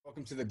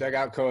Welcome to the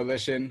Dugout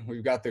Coalition.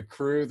 We've got the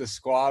crew, the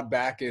squad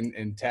back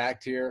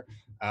intact here.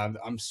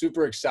 I'm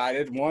super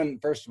excited.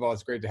 First of all,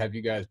 it's great to have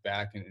you guys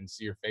back and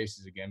see your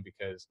faces again,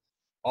 because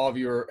all of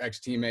you are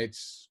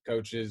ex-teammates,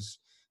 coaches,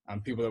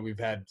 people that we've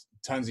had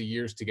tons of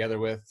years together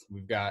with.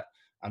 We've got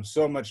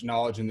so much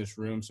knowledge in this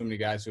room, so many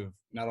guys who have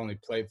not only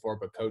played for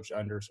but coached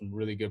under some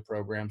really good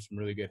programs, some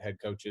really good head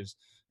coaches,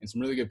 and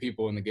some really good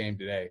people in the game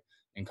today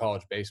in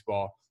college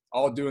baseball,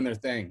 all doing their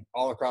thing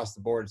all across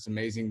the board. It's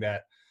amazing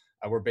that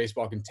where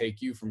baseball can take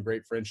you from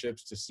great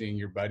friendships to seeing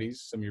your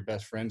buddies, some of your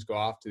best friends, go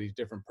off to these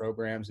different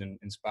programs and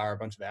inspire a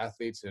bunch of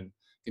athletes and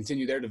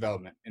continue their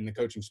development in the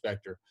coaching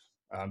spectrum,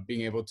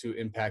 being able to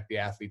impact the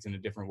athletes in a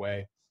different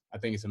way. I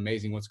think it's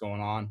amazing what's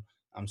going on.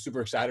 I'm super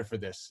excited for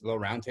this a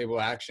little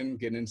roundtable action,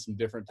 getting in some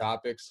different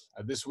topics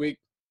this week.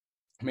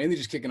 Mainly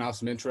just kicking off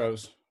some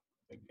intros,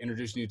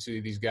 introducing you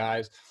to these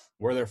guys,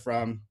 where they're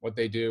from, what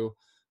they do,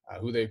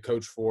 who they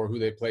coach for, who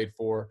they played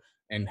for,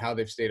 and how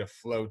they've stayed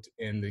afloat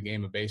in the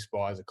game of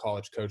baseball as a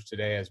college coach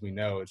today. As we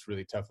know, it's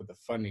really tough with the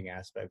funding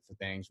aspect for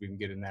things. We can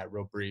get in that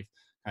real brief,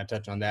 kind of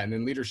touch on that. And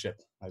then leadership,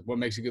 like what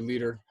makes a good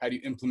leader? How do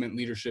you implement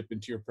leadership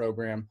into your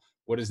program?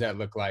 What does that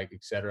look like,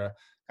 et cetera?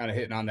 Kind of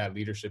hitting on that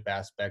leadership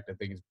aspect, I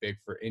think is big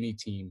for any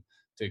team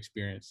to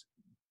experience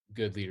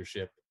good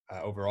leadership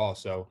overall.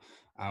 So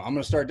I'm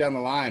going to start down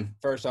the line.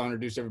 First, I'll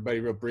introduce everybody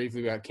real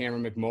briefly. We got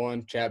Cameron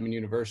McMullen, Chapman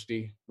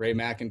University, Ray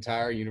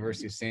McIntyre,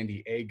 University of San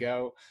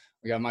Diego.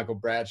 We got Michael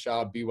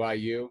Bradshaw,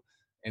 BYU,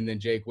 and then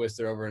Jake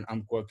Whistler over in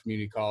Umpqua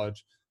Community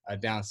College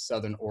down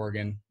Southern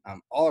Oregon.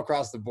 All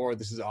across the board,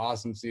 this is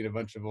awesome seeing a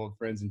bunch of old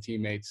friends and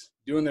teammates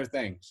doing their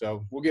thing.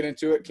 So we'll get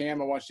into it.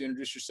 Cam, I want you to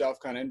introduce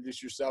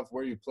yourself,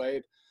 where you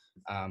played,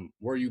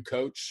 where you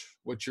coach,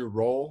 what's your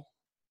role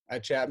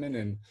at Chapman,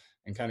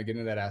 and kind of get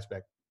into that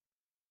aspect.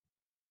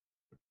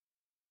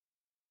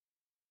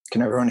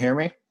 Can everyone hear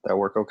me? That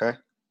work okay?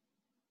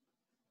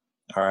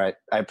 All right.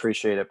 I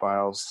appreciate it,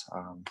 Biles.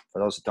 For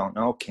those that don't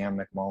know, Cam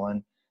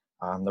McMullen,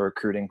 I'm the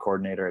recruiting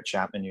coordinator at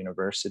Chapman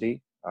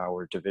University.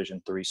 We're a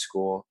Division III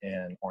school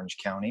in Orange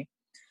County.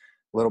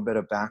 A little bit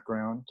of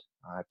background.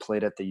 I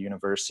played at the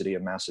University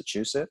of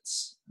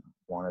Massachusetts.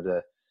 Wanted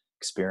to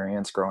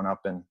experience growing up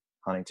in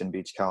Huntington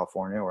Beach,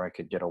 California, where I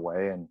could get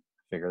away, and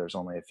figure there's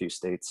only a few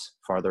states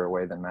farther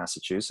away than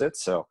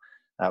Massachusetts. So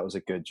that was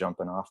a good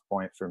jumping off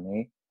point for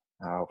me.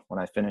 When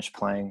I finished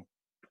playing,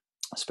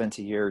 I spent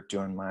a year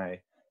doing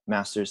my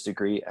master's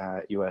degree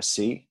at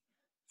USC,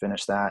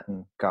 finished that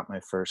and got my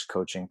first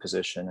coaching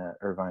position at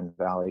Irvine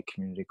Valley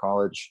Community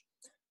College.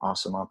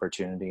 Awesome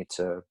opportunity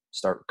to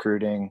start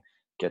recruiting,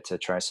 get to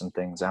try some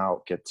things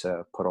out, get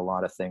to put a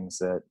lot of things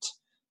that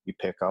you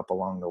pick up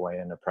along the way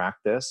into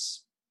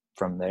practice.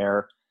 From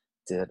there,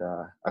 did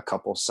a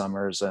couple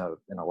summers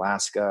in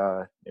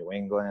Alaska, New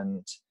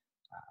England,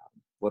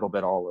 a little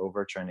bit all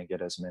over, trying to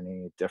get as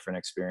many different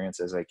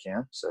experiences as I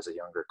can. So as a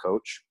younger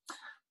coach,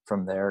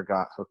 from there,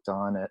 got hooked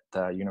on at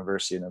the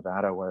University of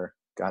Nevada, where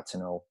got to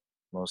know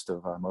most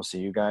of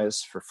you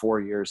guys. For 4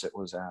 years, it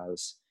was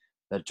as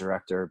the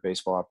director of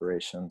baseball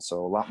operations,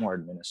 so a lot more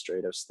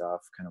administrative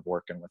stuff, kind of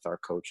working with our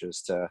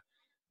coaches to,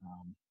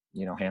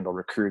 handle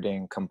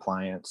recruiting,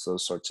 compliance,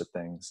 those sorts of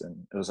things.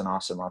 And it was an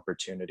awesome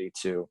opportunity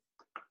to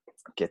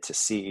get to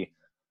see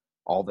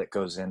all that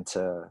goes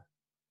into,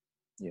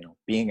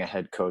 being a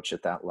head coach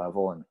at that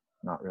level, and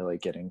not really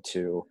getting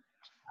to,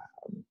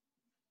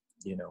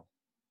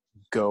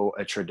 go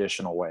a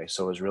traditional way.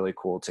 So it was really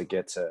cool to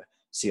get to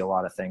see a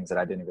lot of things that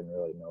I didn't even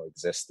really know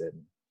existed.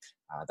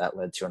 That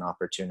led to an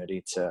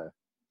opportunity to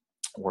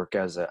work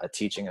as a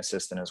teaching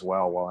assistant as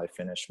well while I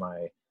finished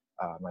my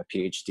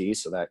PhD.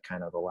 So that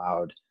kind of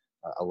allowed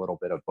a little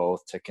bit of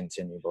both to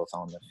continue both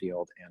on the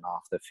field and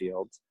off the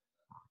field.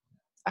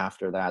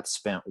 After that,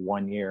 spent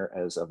 1 year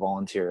as a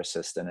volunteer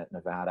assistant at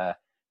Nevada.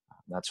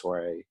 That's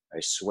where I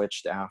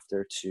switched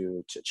after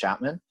to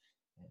Chapman.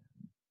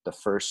 The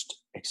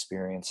first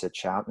experience at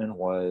Chapman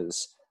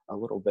was a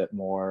little bit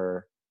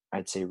more,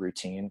 I'd say,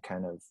 routine,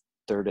 kind of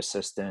third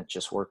assistant,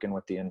 just working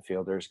with the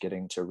infielders,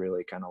 getting to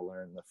really kind of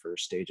learn the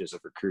first stages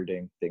of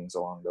recruiting, things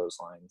along those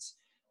lines.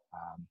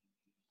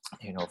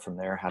 From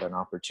there, had an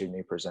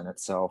opportunity present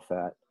itself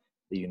at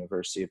the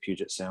University of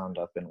Puget Sound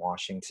up in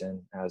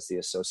Washington as the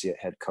associate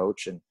head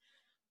coach. And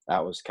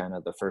that was kind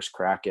of the first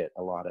crack at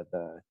a lot of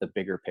the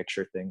bigger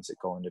picture things that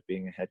go into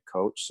being a head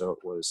coach. So it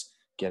was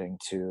getting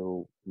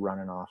to run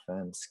an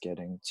offense,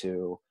 getting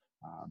to,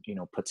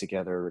 put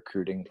together a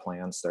recruiting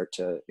plan, start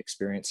to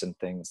experience some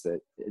things that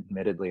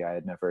admittedly I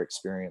had never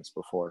experienced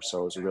before.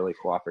 So it was a really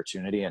cool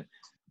opportunity. And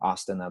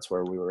Austin, that's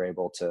where we were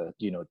able to,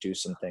 do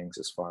some things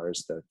as far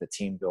as the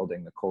team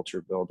building, the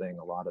culture building,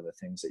 a lot of the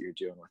things that you're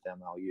doing with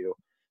MLU.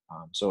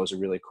 So it was a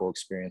really cool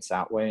experience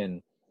that way.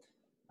 And,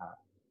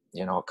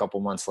 a couple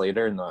months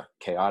later, in the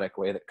chaotic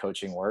way that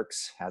coaching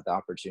works, had the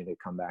opportunity to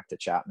come back to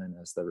Chapman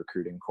as the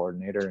recruiting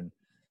coordinator. And,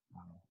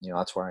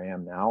 that's where I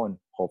am now. And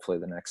hopefully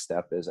the next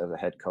step is as a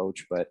head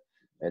coach, but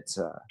it's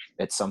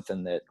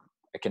something that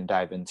I can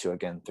dive into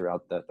again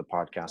throughout the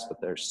podcast, but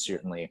there's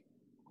certainly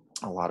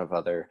a lot of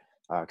other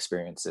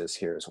experiences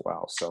here as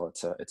well. So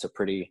it's a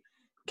pretty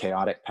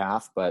chaotic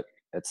path, but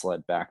it's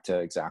led back to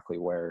exactly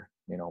where,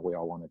 you know, we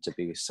all want it to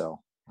be. So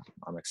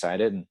I'm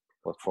excited and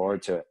look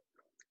forward to it.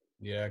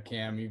 Yeah,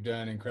 Cam, you've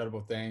done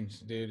incredible things,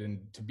 dude. And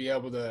to be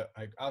able to,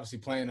 like, obviously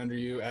playing under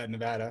you at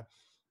Nevada,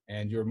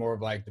 and you're more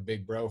of like the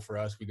big bro for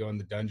us. We go in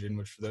the dungeon,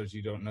 which for those of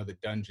you who don't know the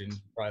dungeon,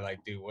 probably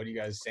like, dude, what are you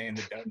guys saying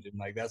the dungeon?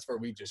 Like, that's where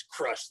we just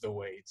crush the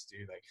weights,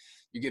 dude. Like,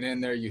 you get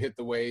in there, you hit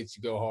the weights,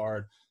 you go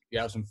hard, you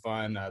have some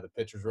fun. The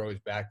pitchers are always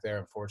back there.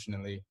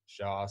 Unfortunately,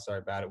 Shaw, sorry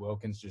about it,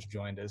 Wilkins just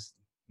joined us.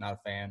 Not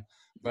a fan,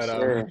 but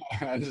Sure.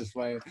 I'm just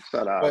playing.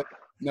 Shut up. But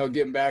no,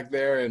 getting back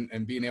there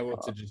and being able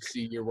to just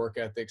see your work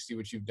ethic, see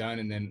what you've done,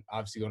 and then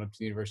obviously going up to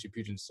the University of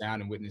Puget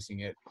Sound and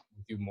witnessing it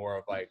with you more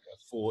of like a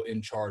full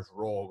in charge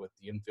role with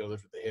the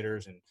infielders, with the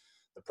hitters, and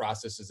the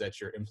processes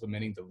that you're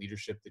implementing, the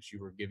leadership that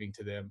you were giving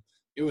to them.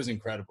 It was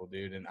incredible,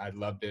 dude, and I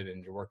loved it.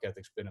 And your work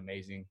ethic's been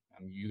amazing.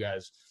 I mean, you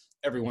guys,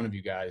 every one of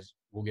you guys,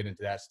 we'll get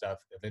into that stuff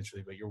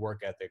eventually, but your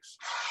work ethic's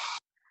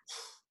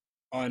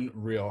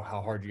unreal.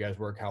 How hard you guys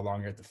work, how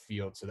long you're at the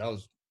field. So that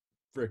was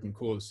freaking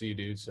cool to see,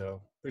 dude.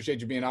 So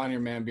appreciate you being on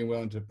here, man, being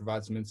willing to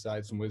provide some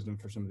insight, some wisdom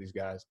for some of these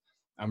guys.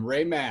 I'm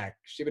Ray Mack.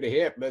 Ship it a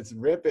hip. Let's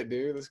rip it,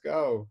 dude. Let's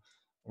go.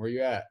 Where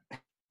you at?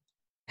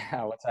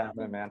 What's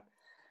happening, man?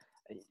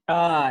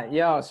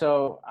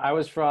 So I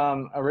was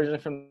originally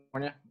from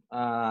California.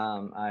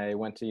 I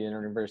went to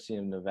University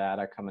of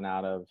Nevada coming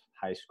out of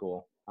high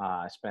school.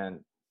 I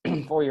spent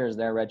 4 years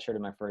there, redshirted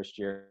my first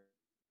year,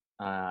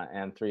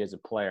 and 3 as a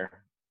player.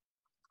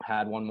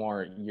 Had one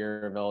more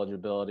year of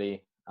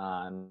eligibility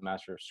in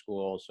Master of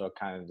School, so I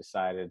kind of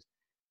decided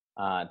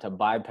to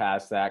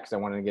bypass that because I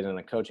wanted to get in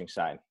the coaching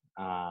side.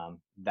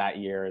 That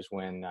year is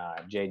when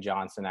Jay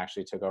Johnson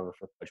actually took over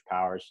for Coach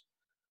Powers,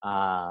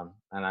 and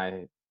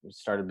I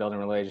started building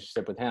a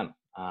relationship with him.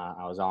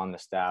 I was on the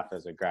staff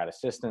as a grad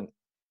assistant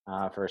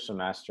for a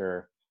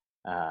semester,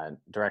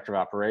 director of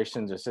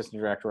operations,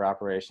 assistant director of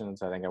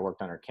operations. I think I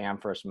worked under Cam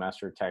for a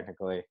semester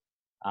technically,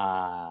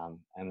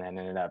 and then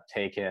ended up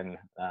taking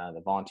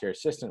the volunteer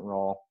assistant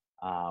role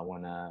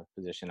when a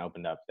position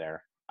opened up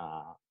there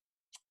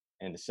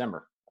in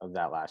December of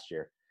that last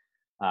year.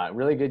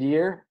 Really good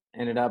year. Jay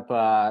ended up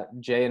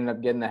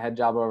getting the head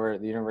job over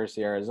at the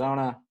University of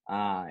Arizona.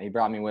 He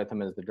brought me with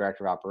him as the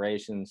director of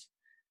operations.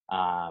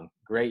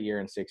 Great year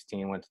in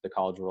 16, went to the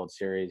College World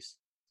Series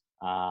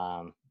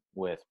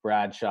with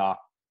Bradshaw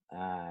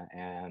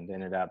and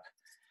ended up,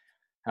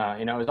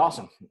 it was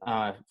awesome.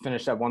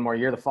 Finished up one more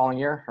year the following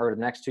year, or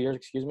the next 2 years,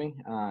 excuse me,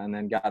 and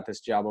then got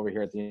this job over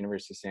here at the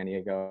University of San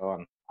Diego.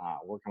 I'm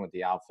working with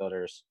the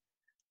outfielders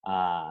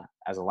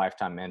as a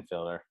lifetime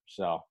infielder.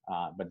 So,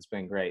 but it's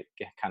been great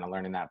kind of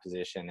learning that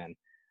position and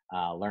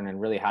learning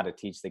really how to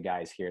teach the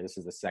guys here. This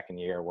is the second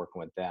year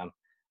working with them,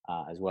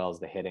 as well as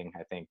the hitting.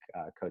 I think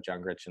Coach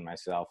Ungrich and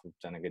myself have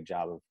done a good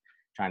job of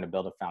trying to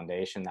build a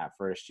foundation that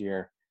first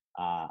year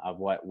of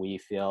what we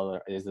feel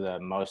is the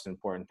most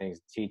important things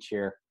to teach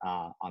here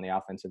on the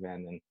offensive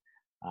end. And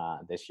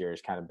this year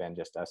has kind of been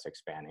just us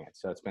expanding it.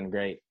 So it's been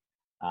great.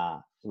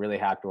 Really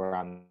happy we're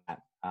on that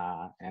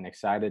and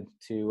excited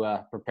to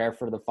prepare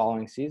for the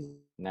following season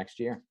next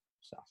year.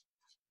 So.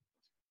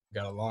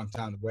 Got a long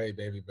time to wait,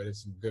 baby, but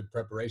it's some good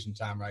preparation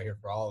time right here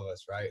for all of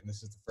us, right? And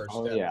this is the first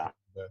step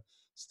to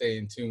stay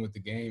in tune with the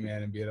game,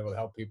 man, and be able to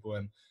help people.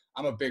 And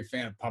I'm a big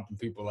fan of pumping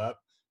people up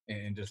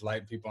and just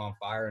lighting people on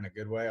fire in a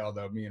good way,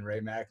 although me and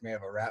Ray Mack may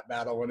have a rap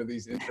battle one of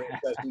these intro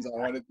sessions on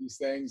one of these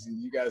things, and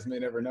you guys may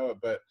never know it.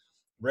 But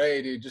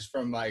Ray, dude, just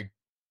from like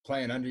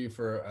playing under you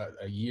for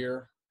a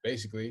year,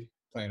 basically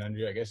playing under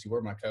you, I guess you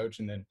were my coach,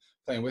 and then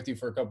playing with you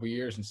for a couple of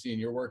years and seeing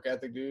your work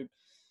ethic, dude,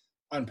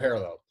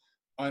 unparalleled.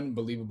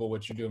 Unbelievable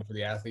what you're doing for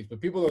the athletes, but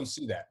people don't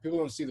see that. People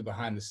don't see the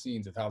behind the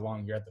scenes of how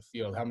long you're at the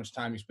field, how much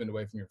time you spend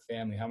away from your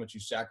family, how much you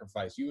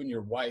sacrifice. You and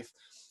your wife,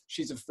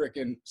 she's a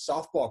freaking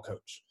softball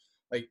coach,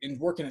 like, and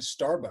working at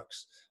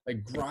Starbucks,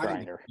 like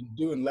grinding and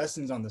doing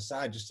lessons on the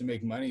side just to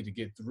make money to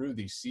get through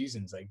these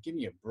seasons. Like, give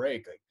me a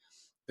break. Like,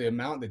 the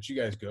amount that you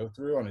guys go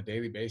through on a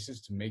daily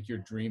basis to make your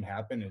dream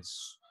happen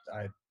is,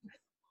 I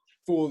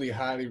fully,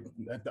 highly,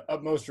 at the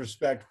utmost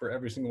respect for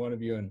every single one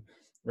of you. And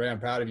Ray,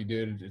 I'm proud of you,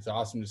 dude. It's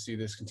awesome to see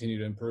this continue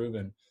to improve,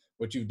 and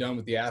what you've done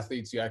with the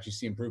athletes, you actually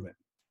see improvement,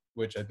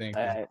 which I think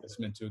is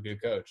meant to a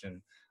good coach.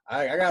 And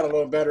I got a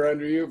little better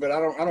under you, but I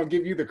don't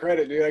give you the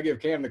credit, dude. I give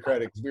Cam the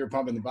credit because we were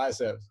pumping the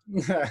biceps.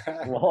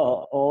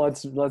 well,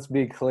 let's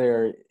be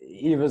clear.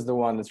 Eva's the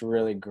one that's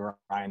really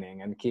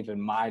grinding and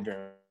keeping my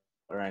dream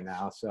right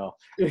now. So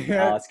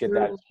let's get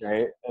that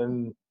straight.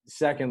 And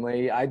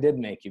secondly, I did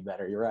make you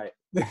better. You're right.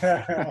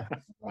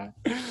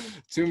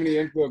 Too many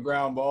infield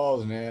ground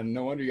balls, man.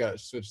 No wonder you got to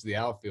switch to the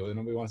outfield.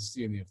 Nobody wants to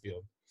see you in the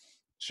infield.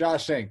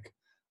 Shawshank,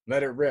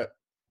 let it rip.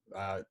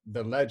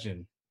 The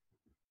legend.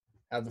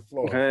 Have the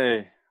floor.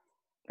 Hey,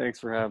 thanks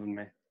for having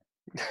me.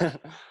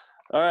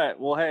 All right.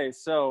 Well, hey,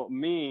 so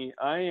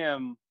I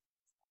am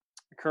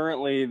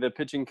currently the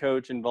pitching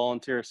coach and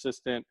volunteer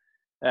assistant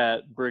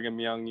at Brigham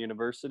Young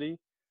University.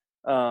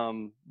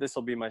 This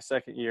will be my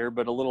second year,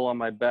 but a little on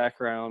my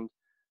background.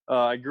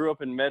 I grew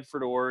up in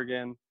Medford,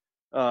 Oregon.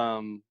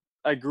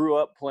 I grew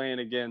up playing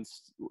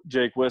against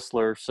Jake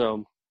Whistler,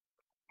 so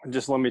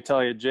just let me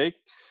tell you,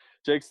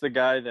 Jake's the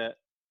guy that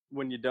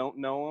when you don't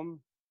know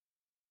him,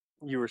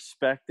 you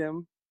respect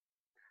him,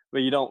 but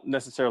you don't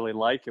necessarily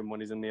like him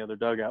when he's in the other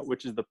dugout,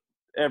 which is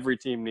every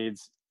team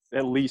needs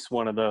at least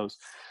one of those.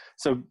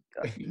 So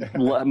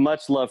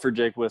much love for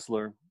Jake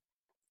Whistler.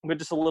 But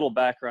just a little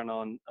background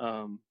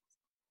on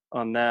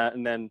that.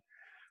 And then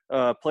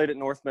played at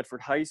North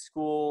Medford High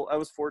School. I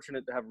was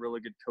fortunate to have really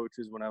good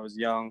coaches when I was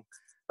young.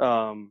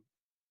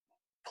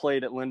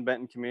 Played at Lynn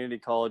Benton Community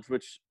College,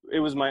 which it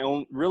was my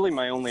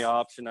only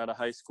option out of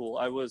high school.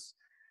 I was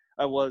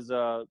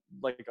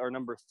like our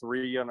number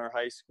 3 on our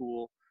high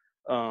school,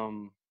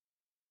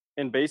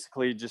 and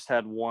basically just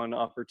had one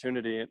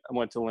opportunity. I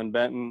went to Lynn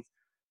Benton,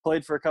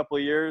 played for a couple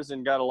of years,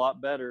 and got a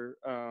lot better.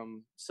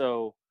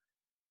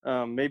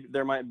 Maybe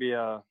there might be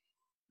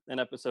an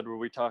episode where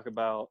we talk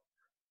about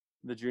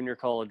the junior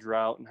college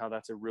route and how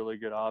that's a really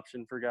good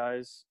option for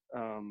guys.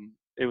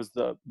 It was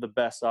the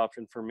best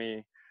option for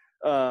me.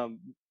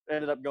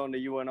 Ended up going to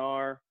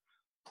UNR,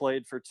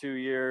 played for 2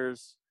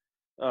 years.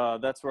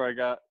 That's where I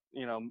got,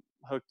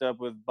 hooked up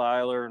with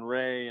Byler and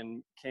Ray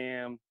and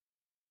Cam.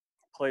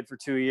 Played for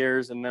 2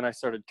 years, and then I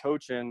started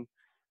coaching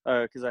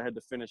because I had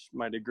to finish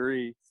my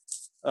degree.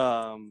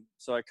 So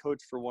I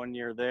coached for 1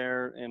 year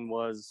there and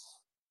was,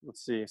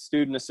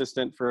 student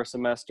assistant for a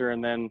semester,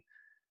 and then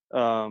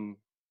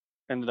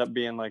ended up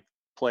being like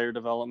player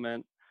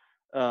development.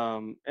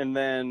 And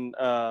then,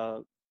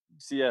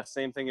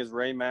 same thing as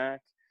Ray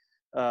Mack.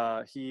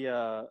 He,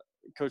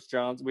 Coach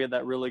Johnson, we had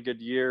that really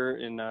good year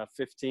in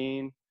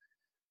 15.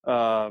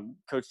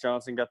 Coach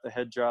Johnson got the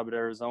head job at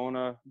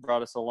Arizona,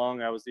 brought us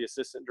along. I was the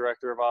assistant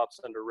director of ops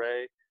under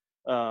Ray.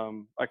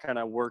 I kind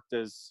of worked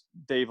as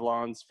Dave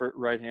Lawn's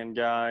right-hand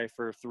guy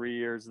for 3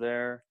 years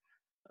there.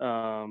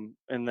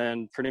 And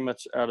then pretty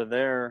much out of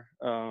there,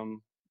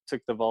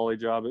 took the volley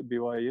job at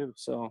BYU.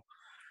 So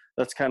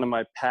that's kind of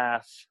my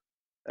path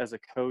as a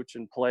coach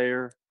and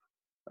player.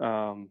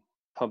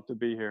 Pumped to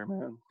be here,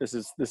 man. This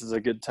is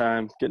a good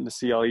time getting to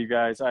see all you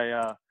guys.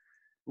 I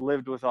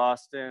lived with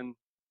Austin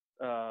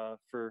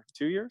for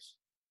 2 years.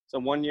 So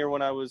 1 year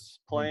when I was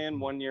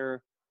playing, 1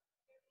 year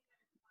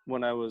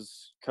when I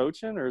was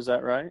coaching, or is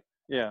that right?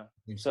 Yeah.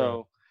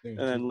 So and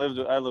then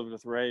I lived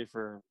with Ray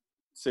for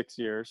 6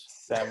 years.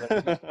 7.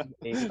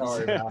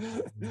 Sorry about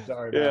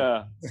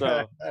yeah.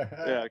 So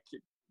yeah,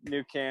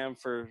 knew Cam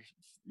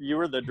you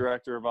were the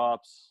director of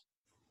ops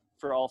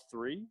for all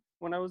 3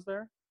 when I was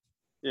there.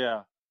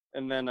 Yeah.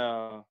 And then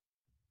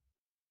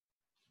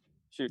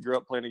grew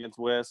up playing against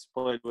West,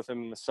 played with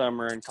him in the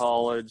summer in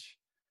college.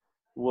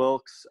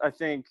 Wilkes, I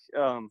think,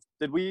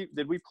 did we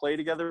play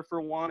together for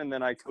 1 and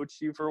then I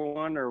coached you for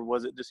 1, or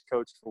was it just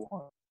coached for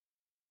 1?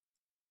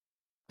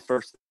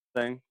 First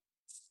thing.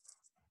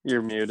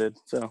 You're muted,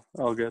 so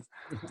all good.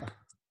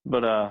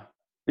 But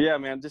yeah,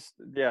 man, this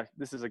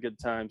is a good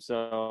time.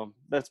 So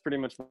that's pretty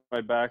much my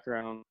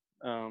background.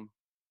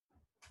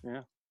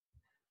 Yeah.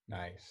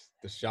 Nice.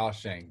 The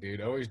Shawshank,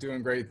 dude. Always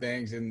doing great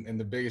things. And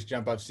the biggest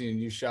jump I've seen in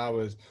you, Shaw,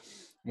 was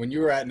when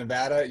you were at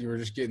Nevada, you were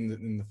just getting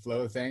in the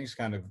flow of things,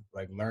 kind of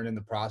like learning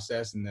the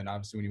process. And then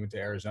obviously when you went to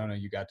Arizona,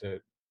 you got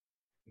to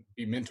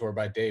be mentored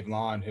by Dave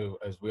Lawn, who,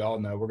 as we all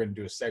know, we're going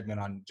to do a segment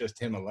on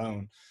just him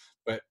alone,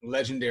 but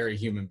legendary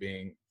human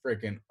being,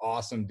 freaking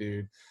awesome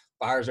dude,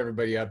 fires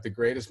everybody up, the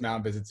greatest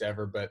mound visits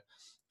ever, but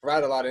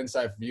provide a lot of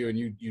insight for you, and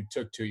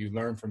you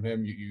learned from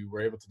him. You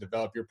were able to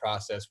develop your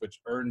process,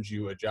 which earns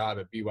you a job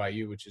at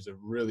BYU, which is a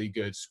really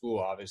good school,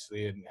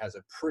 obviously, and has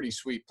a pretty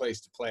sweet place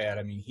to play at.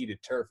 I mean, heated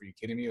turf. Are you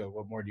kidding me? Like,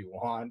 what more do you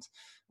want?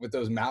 With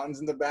those mountains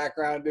in the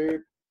background,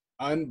 dude,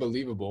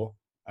 unbelievable.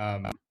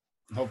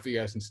 Hopefully, you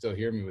guys can still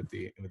hear me with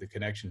the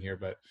connection here,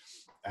 but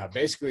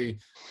basically,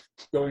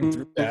 going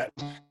through that,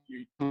 can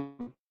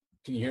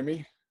you hear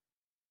me?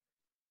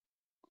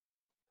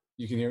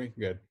 You can hear me?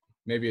 Good.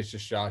 Maybe it's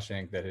just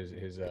Shawshank that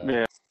his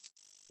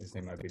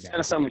name might be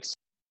down.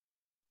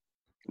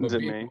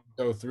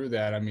 Go through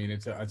that. I mean,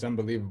 it's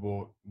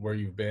unbelievable where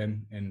you've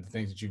been and the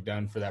things that you've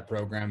done for that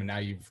program, and now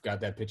you've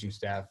got that pitching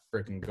staff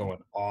freaking going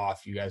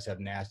off. You guys have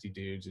nasty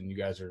dudes, and you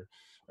guys are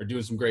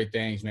doing some great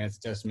things, man. It's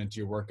a testament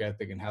to your work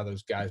ethic and how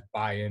those guys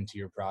buy into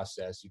your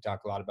process. You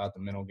talk a lot about the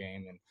mental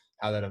game and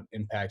how that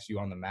impacts you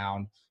on the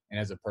mound and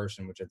as a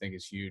person, which I think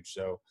is huge.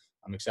 So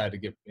I'm excited to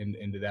get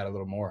into that a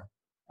little more.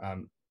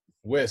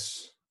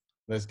 Wiss,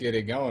 let's get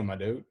it going, my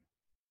dude.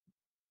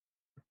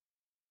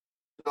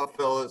 What's up,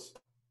 fellas?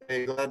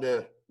 Hey, glad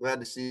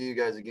to see you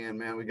guys again,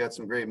 man. We got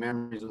some great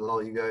memories with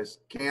all you guys.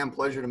 Cam,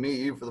 pleasure to meet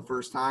you for the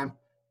first time.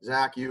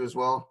 Zach, you as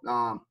well.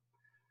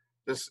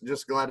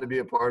 Just glad to be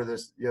a part of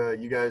this. Yeah,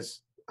 you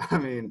guys. I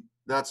mean,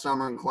 that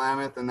summer in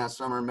Klamath and that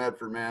summer in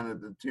Medford, man,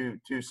 the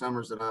two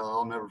summers that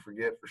I'll never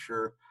forget for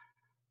sure.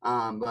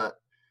 But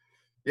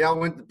yeah,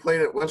 I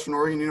played at Western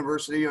Oregon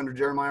University under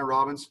Jeremiah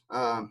Robbins.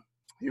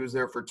 He was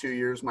there for 2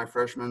 years, my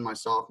freshman, my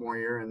sophomore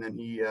year, and then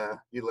he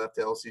left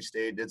to LC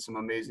State, did some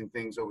amazing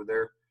things over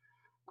there.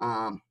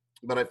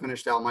 But I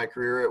finished out my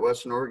career at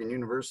Western Oregon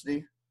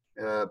University,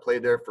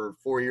 played there for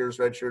 4 years,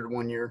 redshirted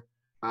 1 year,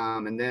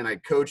 and then I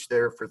coached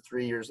there for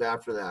 3 years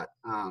after that.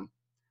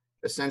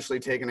 essentially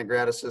taken a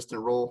grad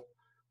assistant role.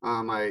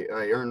 I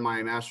earned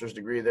my master's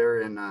degree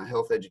there in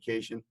health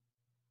education.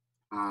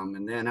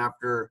 And then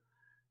after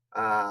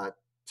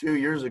 2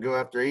 years ago,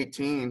 after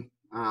 18,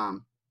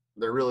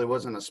 there really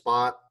wasn't a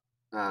spot,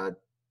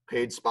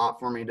 paid spot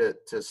for me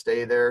to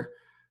stay there.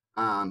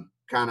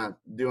 Kind of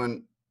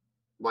doing,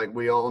 like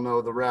we all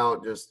know the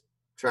route, just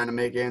trying to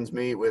make ends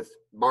meet with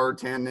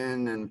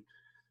bartending and,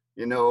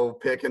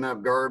 picking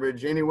up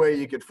garbage. Any way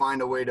you could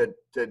find a way to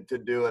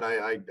do it,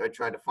 I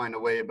tried to find a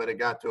way, but it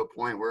got to a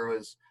point where it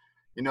was,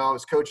 I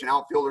was coaching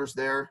outfielders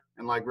there,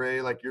 and like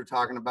Ray, like you're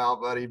talking about,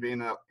 buddy,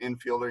 being an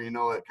infielder,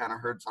 it kind of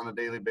hurts on a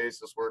daily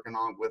basis working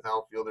on with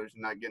outfielders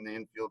and not getting the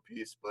infield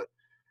piece.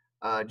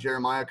 But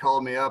Jeremiah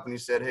called me up and he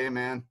said, "Hey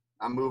man,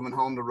 I'm moving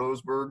home to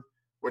Roseburg,"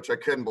 which I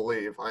couldn't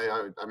believe.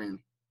 I mean,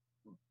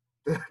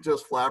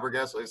 just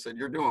flabbergasted. I said,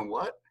 "You're doing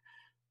what?"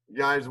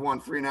 Guy's won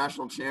 3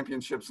 national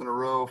championships in a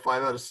row.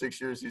 5 out of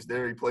 6 years he's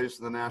there. He plays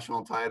for the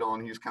national title,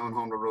 and he's coming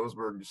home to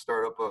Roseburg to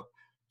start up a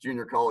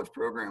junior college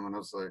program. And I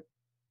was like,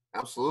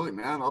 absolutely,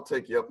 man. I'll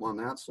take you up on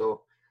that.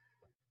 So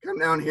come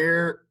down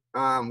here.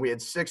 We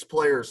had 6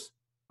 players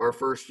our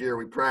first year.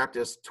 We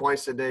practiced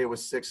twice a day with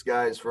 6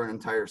 guys for an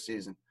entire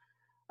season.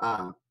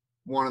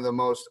 One of the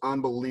most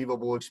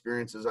unbelievable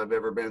experiences I've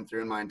ever been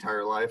through in my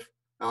entire life.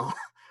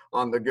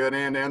 On the good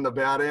end and the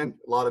bad end,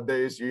 a lot of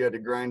days you had to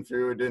grind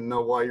through. Didn't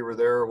know why you were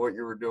there or what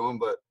you were doing,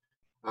 but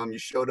you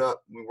showed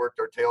up. We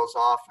worked our tails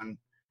off and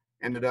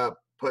ended up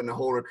putting a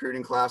whole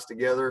recruiting class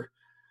together,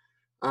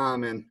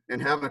 and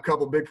having a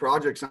couple big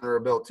projects under our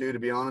belt too. To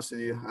be honest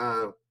with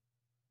you,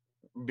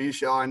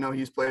 Bishaw, I know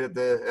he's played at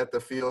the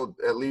field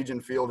at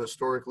Legion Field,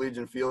 historic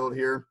Legion Field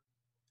here.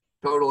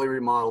 Totally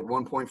remodeled,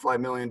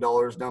 $1.5 million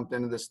dumped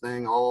into this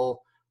thing,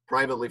 all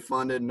privately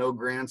funded, no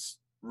grants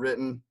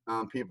written.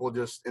 People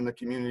just in the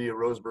community of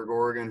Roseburg,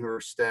 Oregon, who are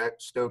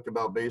stoked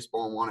about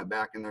baseball and want it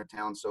back in their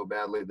town so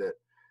badly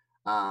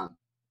that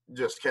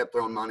just kept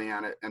throwing money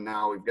at it. And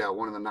now we've got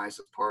one of the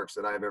nicest parks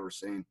that I've ever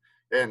seen.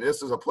 And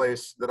this is a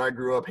place that I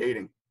grew up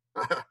hating.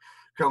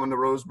 Coming to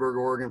Roseburg,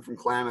 Oregon from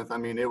Klamath, I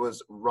mean, it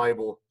was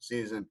rival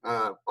season.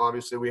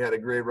 Obviously, we had a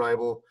great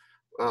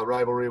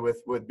rivalry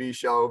with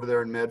Bishaw over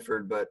there in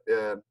Medford, but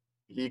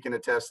he can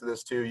attest to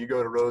this too. You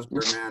go to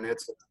Roseburg, man,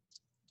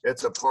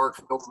 it's a park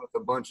filled with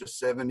a bunch of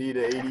 70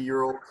 to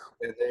 80-year-olds,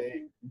 and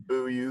they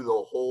boo you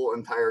the whole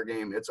entire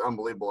game. It's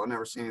unbelievable. I've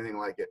never seen anything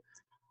like it.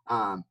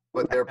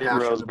 But they're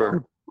passionate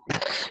about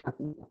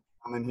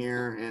coming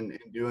here and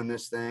doing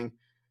this thing.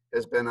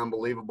 Has been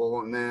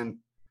unbelievable. And then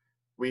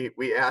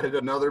we added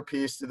another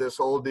piece to this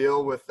whole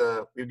deal with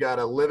we've got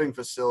a living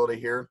facility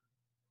here.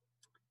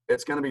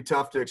 It's going to be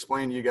tough to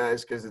explain to you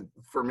guys because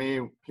for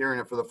me,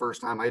 hearing it for the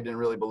first time, I didn't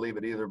really believe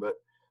it either, but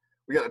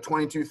we got a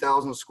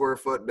 22,000 square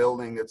foot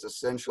building that's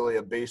essentially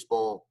a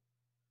baseball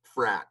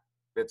frat.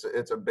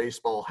 It's a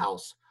baseball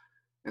house.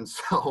 And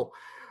so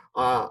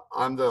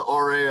I'm the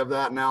RA of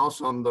that now.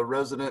 So I'm the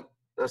resident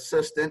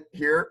assistant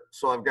here.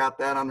 So I've got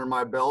that under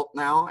my belt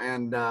now.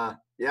 And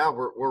yeah,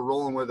 we're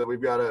rolling with it. We've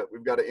got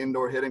an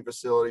indoor hitting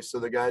facility so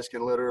the guys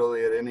can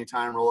literally at any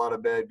time roll out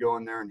of bed, go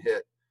in there and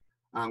hit.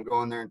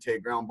 Go in there and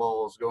take ground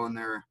balls, go in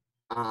there.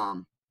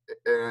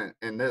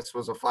 And this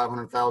was a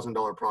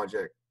 $500,000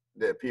 project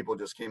that people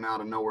just came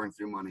out of nowhere and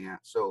threw money at.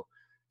 So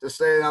to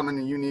say I'm in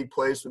a unique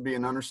place would be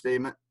an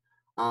understatement.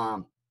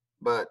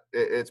 But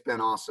it's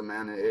been awesome,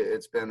 man.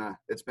 It's been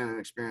an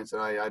experience that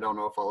I don't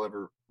know if I'll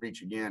ever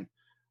reach again.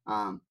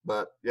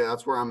 But yeah,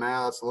 that's where I'm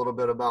at. That's a little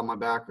bit about my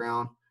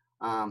background.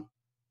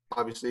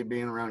 Obviously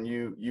being around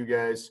you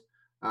guys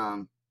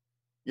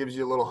gives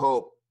you a little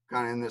hope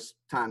kind of in this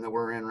time that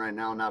we're in right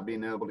now, not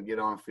being able to get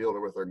on a field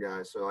or with our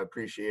guys. So I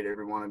appreciate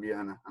every one of you,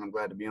 and I'm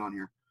glad to be on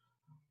here.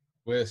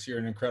 Wes, you're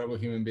an incredible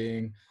human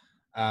being.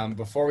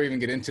 Before we even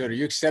get into it, are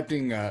you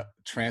accepting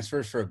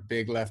transfers for a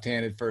big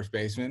left-handed first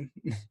baseman?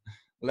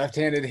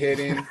 Left-handed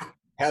hitting,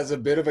 has a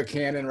bit of a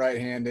cannon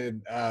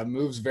right-handed,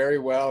 moves very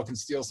well, can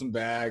steal some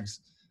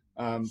bags.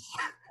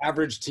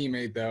 Average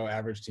teammate, though,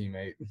 average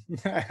teammate.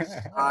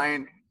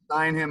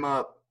 Sign him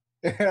up.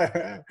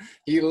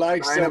 He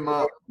likes him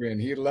up.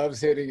 He loves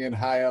hitting in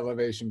high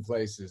elevation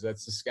places.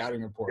 That's the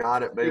scouting report.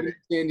 Got it, baby.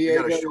 San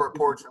Diego, you got a short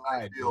porch in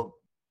right field.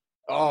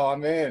 Oh,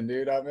 I'm in,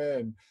 dude. I'm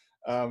in.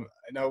 I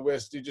know,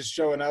 Wes, dude, just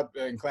showing up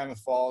in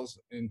Klamath Falls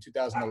in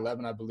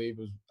 2011, I believe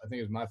I think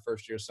it was my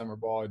first year of summer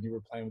ball, and you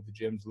were playing with the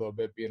gyms a little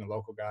bit, being a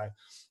local guy,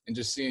 and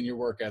just seeing your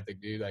work ethic,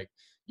 dude. Like,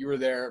 you were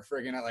there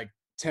friggin' at like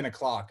 10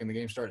 o'clock, and the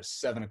game started at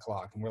 7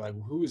 o'clock, and we're like,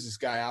 who is this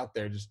guy out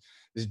there? Just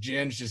this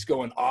gin's just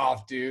going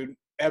off, dude.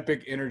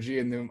 Epic energy.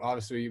 And then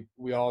obviously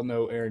we all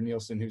know Aaron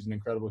Nielsen, who's an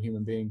incredible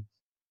human being.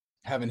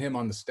 Having him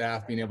on the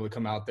staff, being able to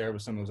come out there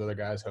with some of those other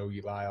guys,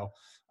 Hoagie, Lyle,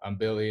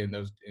 Billy,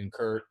 and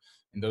Kurt,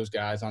 and those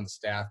guys on the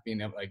staff,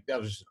 being able, like, that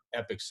was just an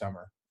epic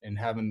summer. And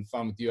having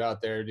fun with you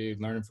out there, dude,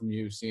 learning from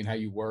you, seeing how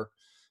you work,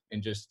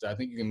 and just I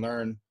think you can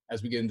learn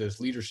as we get into this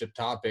leadership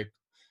topic,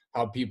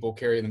 how people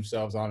carry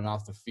themselves on and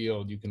off the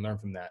field. You can learn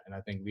from that, and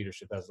I think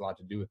leadership has a lot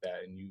to do with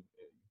that, and you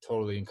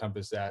totally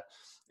encompass that.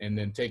 And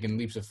then taking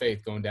leaps of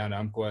faith, going down to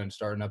Umpqua and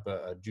starting up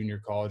a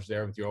junior college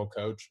there with your old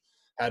coach,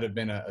 had to have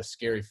been a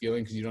scary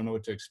feeling because you don't know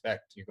what to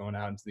expect. You're going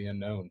out into the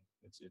unknown.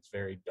 It's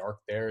very dark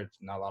there. It's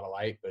not a lot of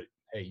light, but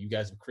hey, you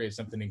guys have created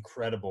something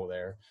incredible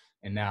there.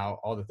 And now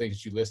all the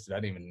things you listed, I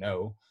didn't even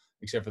know,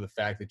 except for the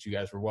fact that you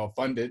guys were well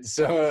funded.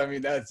 So, I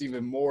mean, that's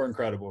even more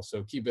incredible.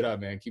 So keep it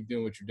up, man. Keep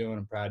doing what you're doing.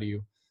 I'm proud of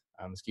you.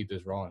 Let's keep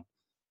this rolling.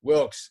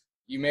 Wilkes,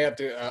 you may have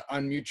to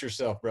unmute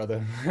yourself,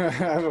 brother,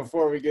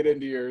 before we get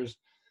into yours.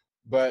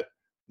 But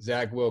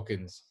Zach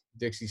Wilkins,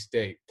 Dixie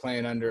State,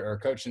 playing under or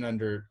coaching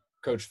under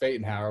Coach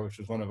Phaetonhauer, which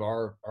was one of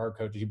our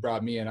coaches. He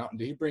brought me in.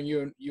 Did he bring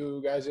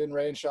you guys in,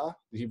 Ray and Shaw?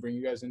 Did he bring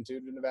you guys into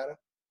Nevada?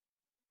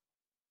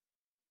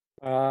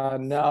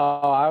 No,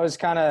 I was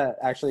kind of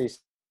actually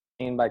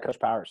seen by Coach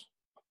Powers.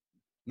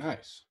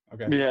 Nice.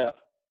 Okay. Yeah,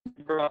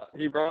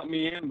 he brought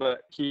me in,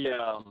 but he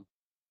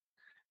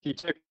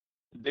took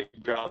the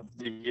job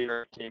the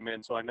year I came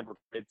in, so I never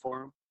played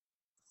for him.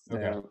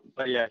 Okay.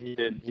 But yeah, he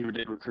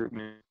did recruit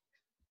me.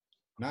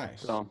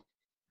 Nice. So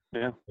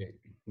yeah.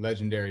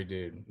 Legendary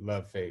dude.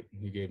 Love Fate.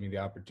 He gave me the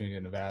opportunity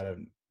in Nevada.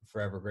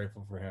 Forever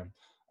grateful for him.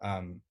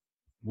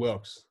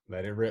 Wilkes,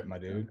 let it rip, my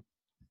dude.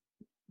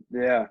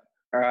 Yeah.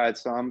 All right.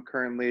 So I'm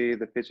currently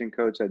the pitching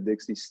coach at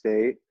Dixie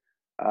State.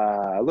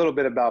 A little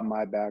bit about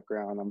my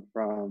background. I'm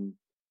from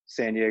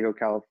San Diego,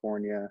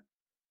 California.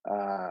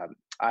 I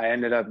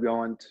ended up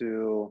going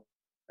to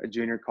a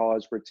junior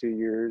college for 2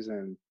 years,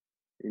 and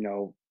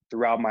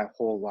throughout my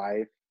whole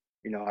life,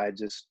 I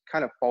just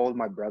kind of followed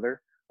my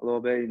brother a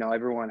little bit.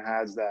 Everyone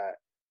has that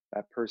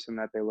person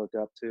that they look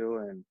up to,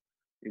 and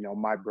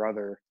my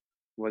brother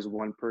was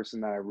one person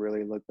that I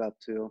really looked up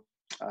to.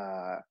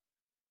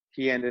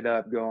 He ended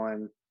up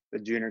going the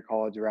junior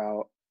college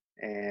route,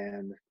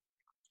 and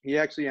he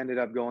actually ended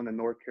up going to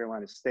North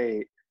Carolina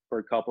State for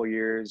a couple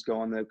years,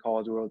 going to the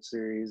College World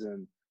Series,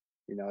 and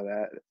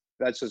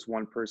that's just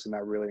one person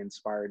that really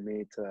inspired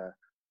me to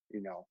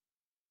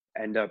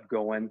end up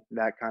going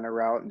that kind of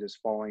route and just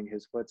following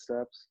his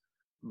footsteps.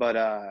 But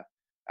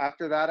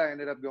after that, I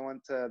ended up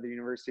going to the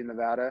University of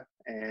Nevada,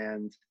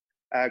 and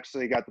I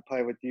actually got to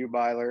play with you,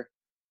 Byler.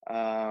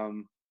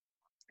 Shawshank,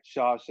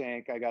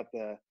 I got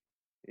to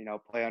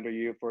play under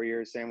you for a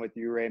year. Same with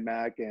you, Ray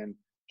Mack and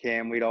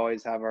Cam. We'd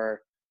always have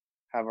our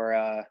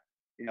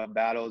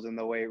battles in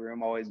the weight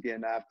room, always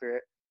getting after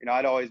it.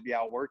 I'd always be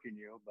out working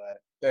you, but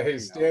hey,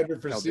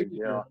 standard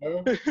procedure.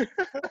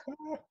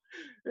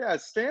 Yeah,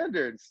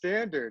 standard.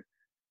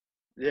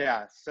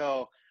 Yeah,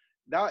 so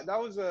that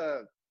was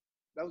a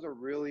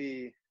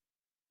really,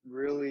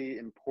 really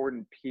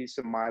important piece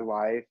of my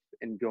life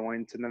in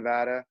going to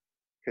Nevada,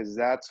 because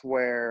that's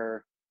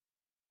where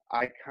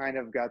I kind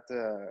of got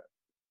to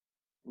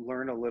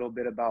learn a little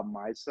bit about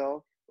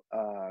myself.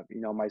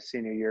 My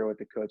senior year with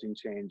the coaching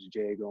change,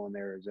 Jay going to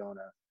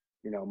Arizona,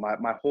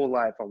 my whole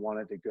life I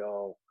wanted to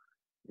go,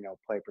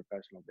 play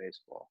professional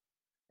baseball.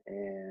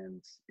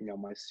 And,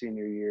 my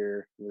senior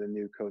year with a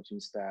new coaching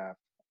staff,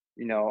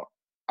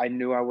 I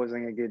knew I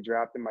wasn't going to get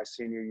drafted my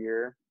senior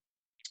year,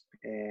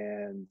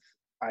 and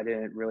I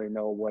didn't really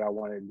know what I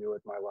wanted to do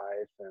with my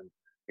life. And,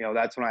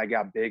 that's when I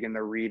got big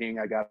into reading.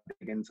 I got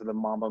big into the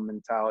Mamba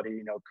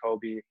mentality.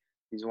 Kobe,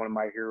 he's one of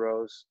my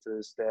heroes to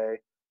this day.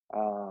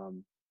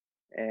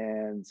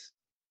 And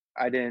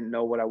I didn't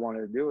know what I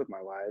wanted to do with my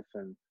life.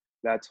 And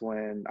that's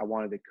when I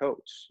wanted to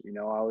coach.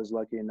 I was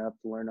lucky enough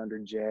to learn under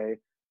Jay,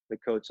 the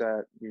coach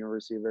at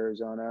University of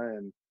Arizona,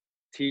 and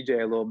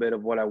TJ a little bit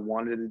of what I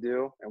wanted to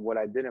do and what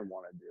I didn't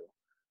want to do.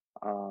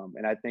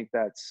 And I think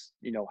that's,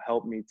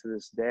 helped me to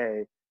this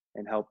day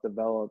and helped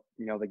develop,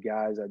 the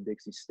guys at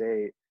Dixie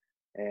State.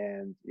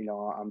 And,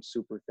 I'm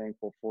super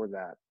thankful for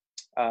that.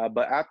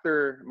 But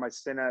after my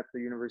stint at the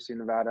University of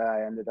Nevada,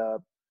 I ended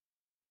up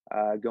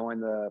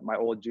going to my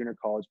old junior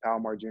college,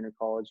 Palomar Junior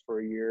College, for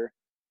a year.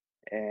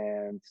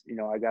 And,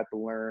 I got to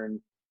learn,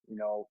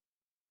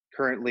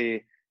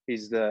 currently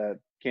he's the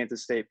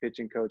Kansas State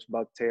pitching coach,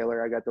 Buck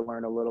Taylor. I got to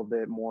learn a little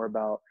bit more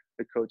about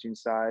the coaching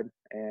side,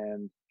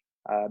 and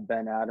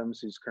Ben Adams,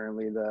 who's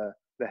currently the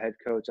head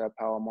coach at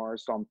Palomar.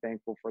 So I'm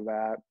thankful for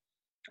that.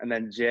 And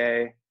then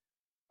Jay,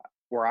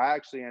 where I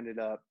actually ended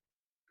up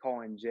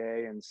calling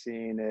Jay and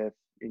seeing if,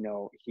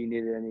 he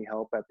needed any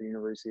help at the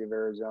University of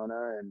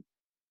Arizona. And,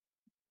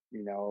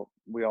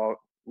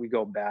 we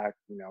go back,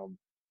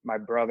 my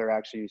brother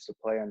actually used to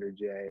play under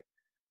Jay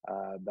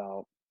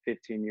about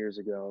 15 years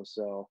ago.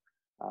 So,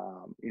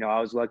 I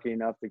was lucky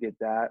enough to get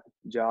that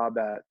job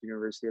at the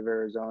University of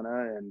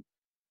Arizona, and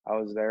I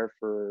was there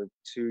for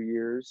 2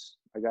 years.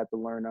 I got to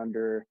learn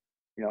under,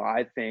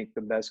 I think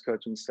the best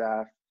coaching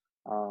staff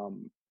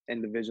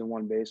in Division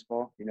I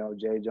baseball.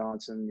 Jay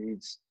Johnson,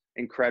 he's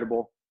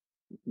incredible,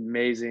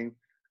 amazing.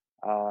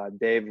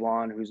 Dave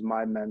Lawn, who's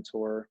my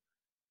mentor,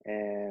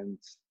 and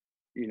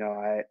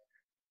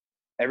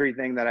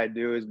everything that I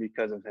do is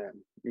because of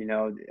him.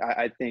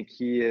 I think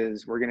he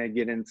is. We're gonna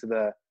get into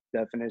the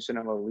definition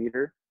of a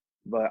leader,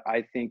 but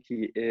I think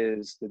he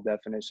is the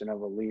definition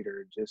of a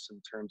leader, just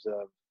in terms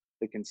of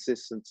the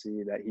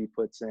consistency that he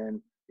puts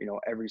in,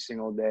 every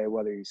single day,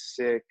 whether he's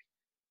sick,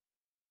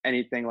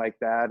 anything like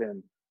that.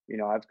 And,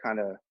 I've kind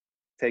of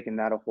taken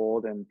that a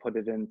hold and put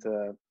it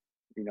into,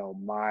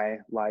 my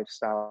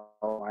lifestyle,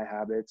 my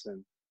habits,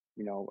 and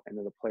and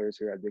to the players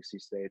here at Dixie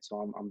State.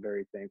 So I'm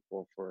very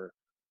thankful for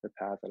the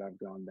path that I've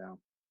gone down.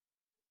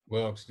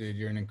 Wilkes, dude,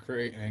 you're an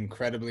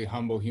incredibly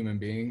humble human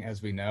being,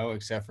 as we know,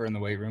 except for in the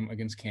weight room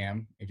against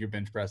Cam, if you're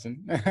bench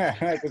pressing.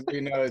 Because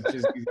we know it's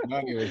just easy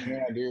money. Like,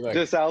 yeah, dude, like,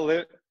 Just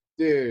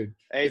dude.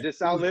 Hey,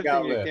 just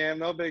outlifting you, Cam.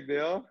 No big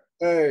deal.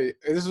 Hey,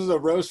 this was a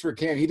roast for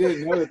Cam. He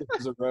didn't know that this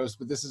was a roast,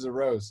 but this is a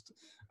roast.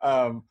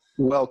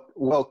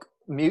 Well,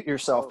 mute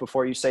yourself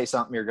before you say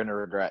something you're going to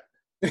regret.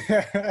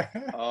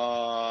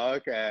 Oh,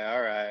 okay.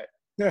 All right.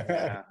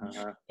 Yeah,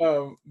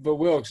 but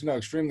Wilkes, no,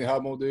 extremely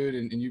humble, dude,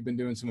 and you've been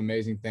doing some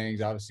amazing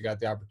things. Obviously, got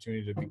the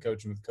opportunity to be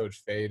coaching with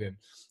Coach Fade, and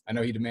I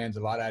know he demands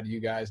a lot out of you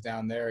guys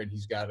down there, and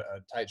he's got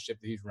a tight ship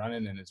that he's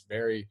running, and it's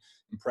very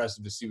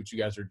impressive to see what you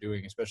guys are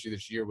doing, especially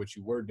this year, what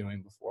you were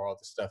doing before all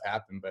this stuff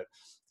happened. But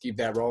keep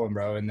that rolling,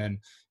 bro. And then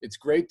it's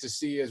great to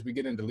see as we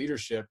get into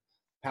leadership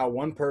how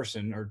one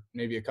person or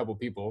maybe a couple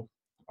people,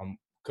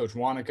 Coach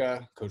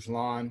Wanaka, Coach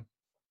Lon,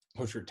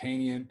 Coach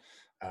Rutanian,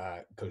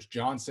 Coach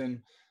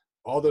Johnson,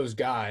 all those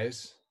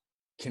guys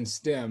can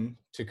stem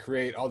to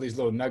create all these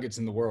little nuggets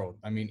in the world.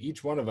 I mean,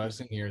 each one of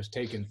us in here has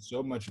taken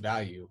so much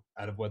value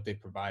out of what they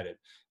provided.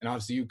 And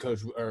obviously you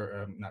coach,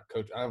 or not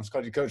coach, I almost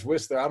called you Coach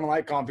Whistler. I don't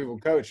like calling people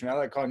coach. I mean, I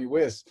like calling you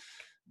Whis.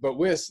 But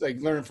Whis, like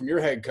learning from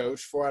your head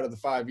coach, 4 out of the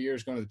 5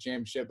 years going to the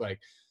championship, like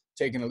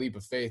taking a leap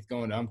of faith,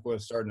 going to Umpqua,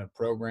 starting a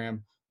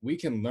program. We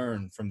can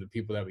learn from the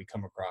people that we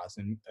come across.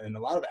 And a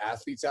lot of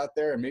athletes out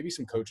there, and maybe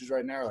some coaches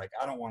right now are like,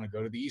 I don't want to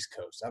go to the East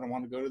Coast. I don't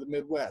want to go to the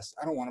Midwest.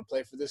 I don't want to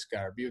play for this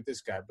guy or be with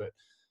this guy. But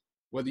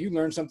whether you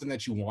learn something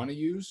that you want to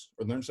use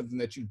or learn something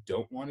that you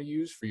don't want to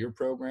use for your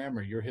program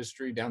or your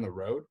history down the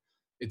road,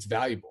 it's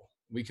valuable.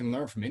 We can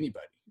learn from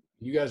anybody.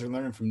 You guys are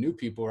learning from new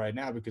people right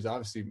now because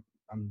obviously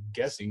I'm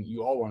guessing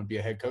you all want to be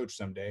a head coach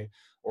someday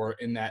or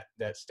in that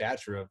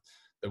stature of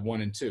the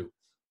 1 and 2,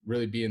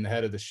 really being the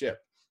head of the ship.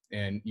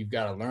 And you've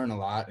got to learn a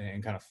lot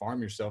and kind of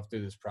farm yourself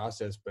through this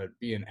process. But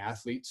being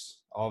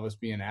athletes, all of us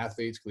being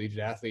athletes, collegiate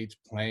athletes,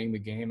 playing the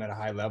game at a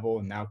high level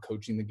and now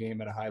coaching the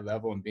game at a high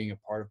level and being a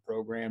part of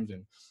programs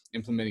and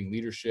implementing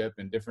leadership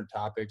and different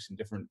topics and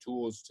different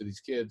tools to these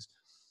kids,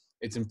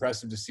 it's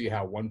impressive to see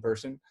how one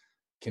person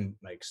can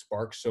like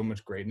spark so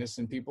much greatness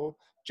in people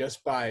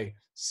just by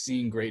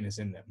seeing greatness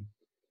in them.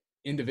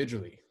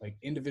 Individually, like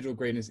individual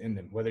greatness in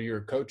them, whether you're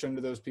a coach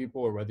under those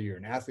people or whether you're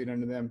an athlete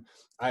under them.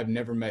 I've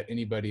never met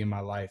anybody in my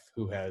life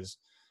who has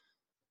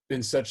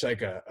been such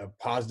like a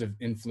positive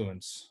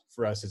influence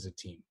for us as a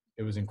team.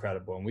 It was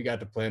incredible. And we got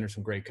to play under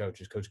some great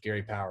coaches. Coach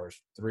Gary Powers,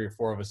 3 or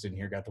 4 of us in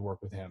here got to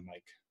work with him.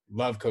 Like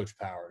love Coach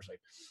Powers, like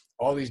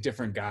all these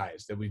different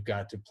guys that we've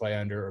got to play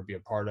under or be a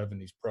part of in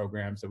these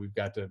programs that we've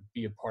got to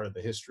be a part of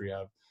the history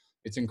of.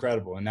 It's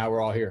incredible. And now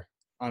we're all here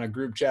on a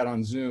group chat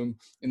on Zoom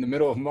in the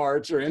middle of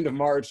March or end of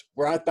March,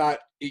 where I thought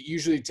it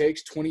usually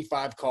takes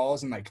 25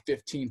 calls and like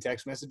 15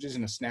 text messages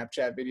and a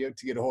Snapchat video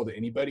to get a hold of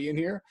anybody in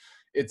here.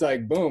 It's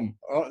like, boom,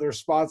 the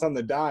response on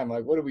the dime.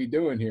 Like, what are we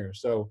doing here?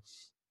 So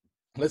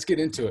let's get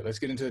into it. Let's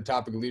get into the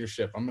topic of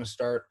leadership. I'm going to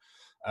start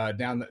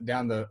down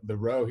the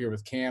row here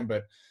with Cam.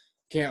 But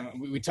Cam,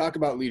 we talk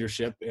about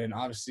leadership. And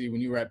obviously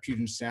when you were at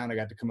Puget Sound, I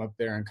got to come up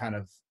there and kind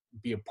of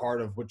be a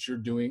part of what you're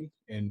doing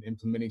and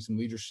implementing some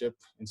leadership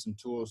and some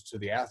tools to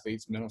the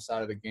athletes, mental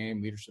side of the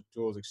game, leadership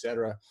tools,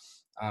 etc.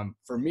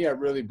 For me, I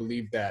really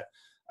believe that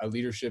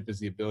leadership is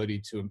the ability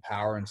to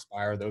empower,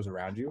 inspire those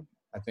around you.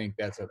 I think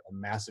that's a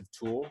massive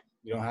tool.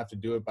 You don't have to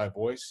do it by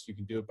voice. You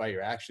can do it by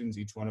your actions.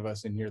 Each one of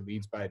us in here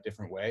leads by a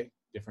different way,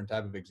 different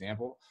type of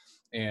example.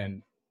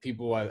 And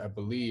people, I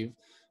believe,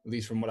 at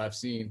least from what I've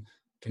seen,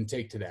 can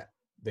take to that.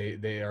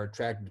 They are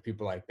attracted to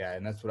people like that.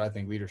 And that's what I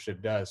think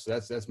leadership does. So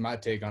that's my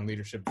take on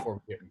leadership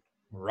before we get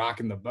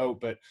rocking the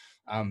boat. But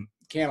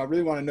Cam, I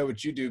really want to know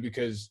what you do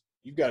because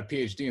you've got a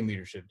PhD in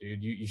leadership, dude.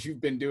 You've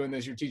been doing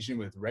this. You're teaching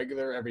with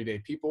regular, everyday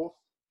people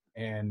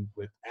and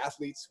with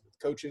athletes, with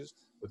coaches,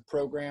 with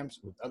programs,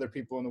 with other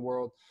people in the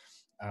world.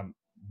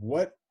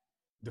 What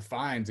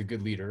defines a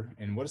good leader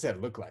and what does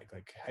that look like?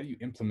 Like, how do you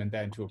implement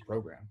that into a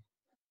program?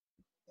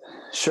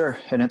 Sure.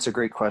 And it's a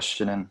great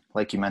question. And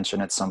like you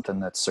mentioned, it's something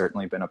that's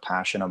certainly been a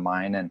passion of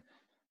mine. And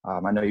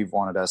I know you've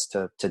wanted us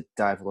to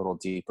dive a little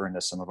deeper into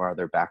some of our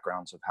other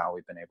backgrounds of how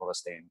we've been able to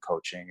stay in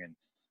coaching.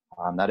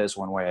 And that is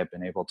one way I've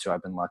been able to.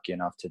 I've been lucky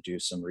enough to do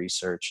some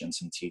research and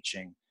some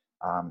teaching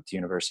at the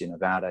University of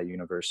Nevada,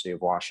 University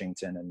of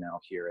Washington, and now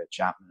here at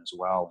Chapman as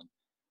well. And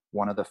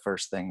one of the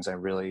first things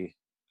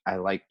I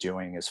like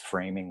doing is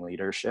framing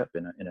leadership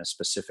in a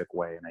specific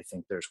way. And I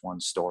think there's one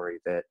story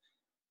that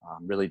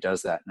really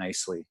does that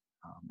nicely.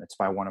 It's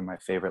by one of my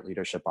favorite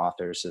leadership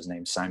authors. His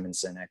name's Simon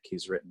Sinek.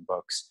 He's written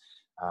books,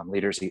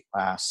 Leaders Eat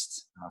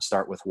Last,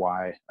 Start With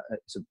Why.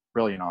 He's a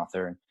brilliant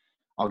author. And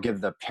I'll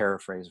give the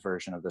paraphrase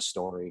version of the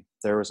story.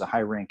 There was a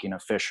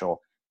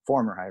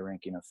former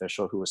high-ranking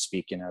official who was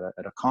speaking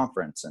at a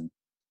conference. And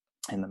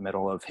in the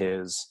middle of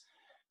his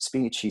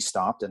speech, he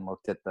stopped and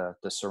looked at the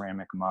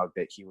ceramic mug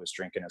that he was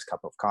drinking his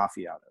cup of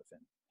coffee out of.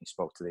 And he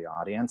spoke to the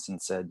audience and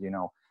said,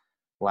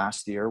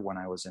 last year when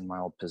I was in my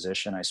old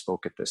position, I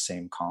spoke at the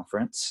same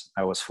conference.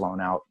 I was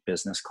flown out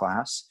business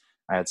class.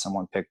 I had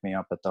someone pick me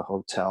up at the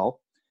hotel,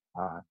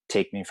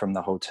 take me from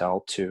the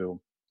hotel to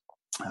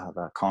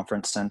the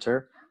conference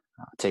center,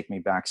 take me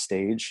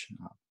backstage,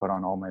 put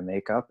on all my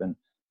makeup. And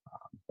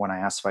when I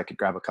asked if I could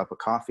grab a cup of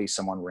coffee,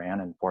 someone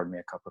ran and poured me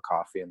a cup of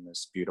coffee in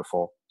this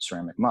beautiful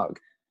ceramic mug.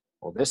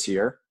 Well, this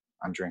year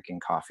I'm drinking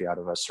coffee out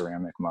of a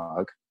ceramic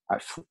mug, a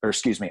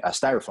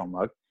styrofoam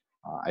mug.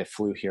 I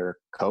flew here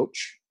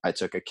coach. I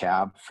took a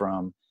cab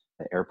from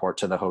the airport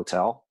to the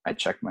hotel. I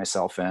checked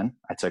myself in.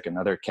 I took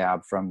another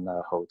cab from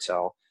the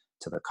hotel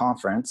to the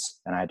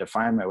conference, and I had to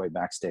find my way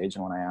backstage.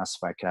 And when I asked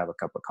if I could have a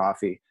cup of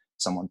coffee,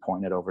 someone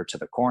pointed over to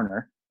the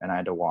corner, and I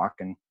had to walk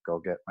and go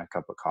get my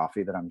cup of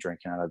coffee that I'm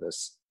drinking out of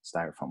this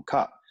styrofoam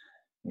cup.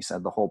 He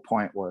said the whole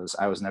point was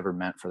I was never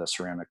meant for the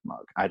ceramic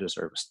mug. I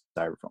deserve a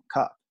styrofoam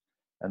cup.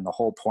 And the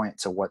whole point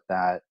to what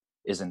that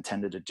is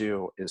intended to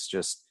do is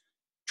just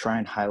try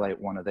and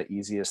highlight one of the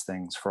easiest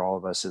things for all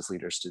of us as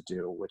leaders to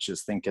do, which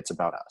is think it's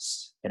about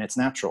us. And it's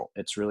natural.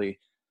 It's really,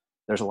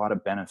 there's a lot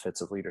of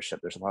benefits of leadership.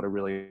 There's a lot of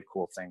really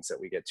cool things that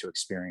we get to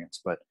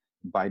experience. But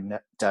by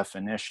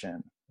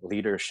definition,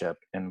 leadership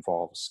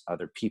involves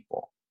other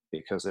people,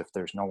 because if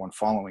there's no one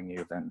following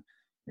you, then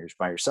you're just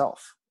by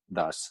yourself.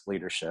 Thus,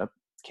 leadership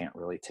can't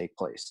really take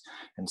place.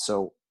 And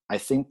so I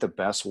think the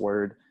best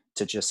word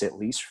to just at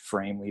least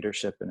frame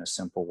leadership in a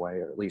simple way,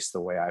 or at least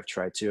the way I've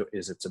tried to,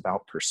 is it's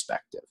about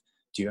perspective.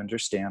 Do you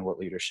understand what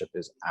leadership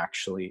is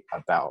actually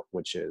about,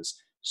 which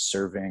is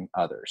serving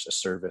others, a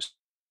service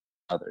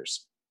to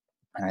others?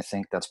 And I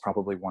think that's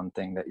probably one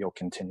thing that you'll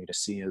continue to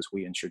see as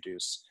we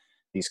introduce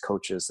these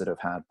coaches that have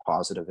had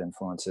positive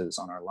influences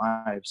on our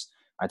lives.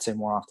 I'd say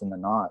more often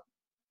than not,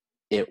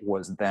 it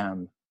was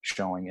them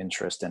showing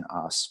interest in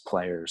us,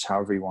 players,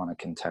 however you want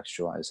to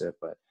contextualize it.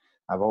 But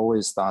I've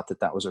always thought that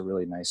that was a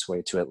really nice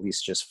way to at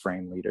least just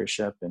frame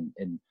leadership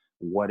in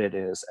what it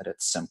is at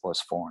its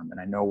simplest form.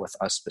 And I know with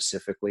us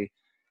specifically,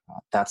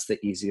 that's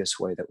the easiest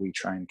way that we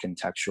try and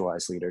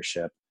contextualize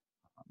leadership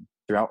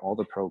throughout all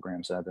the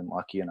programs that I've been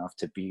lucky enough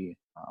to be,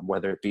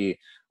 whether it be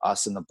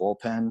us in the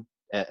bullpen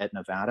at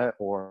Nevada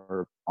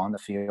or on the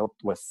field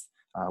with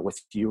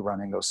you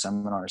running those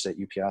seminars at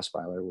UPS,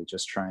 Byler. We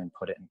just try and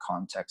put it in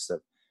context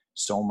of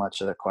so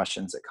much of the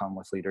questions that come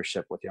with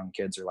leadership with young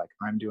kids are like,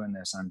 I'm doing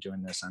this, I'm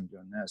doing this, I'm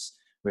doing this.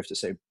 We have to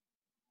say,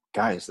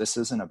 guys, this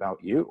isn't about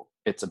you.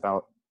 It's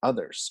about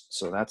others.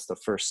 So that's the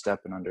first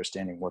step in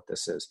understanding what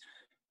this is.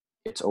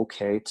 It's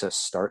okay to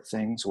start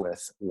things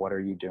with what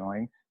are you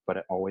doing, but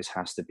it always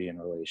has to be in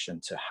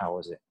relation to how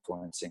is it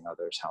influencing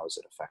others? How is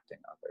it affecting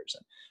others?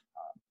 And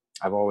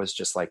I've always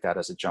just liked that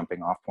as a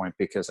jumping off point,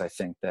 because I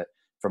think that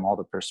from all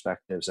the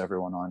perspectives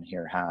everyone on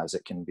here has,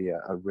 it can be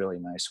a really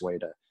nice way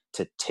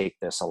to take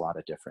this a lot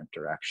of different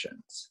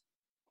directions.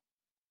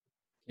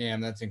 Cam,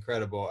 that's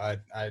incredible.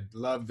 I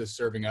love the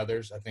serving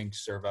others. I think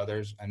serve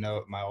others. I know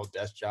at my old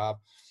desk job,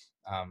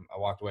 I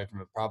walked away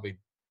from it probably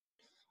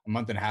a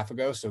month and a half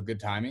ago, so good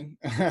timing.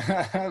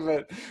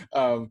 But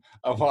I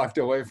walked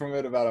away from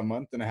it about a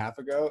month and a half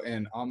ago,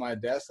 and on my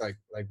desk,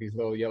 like these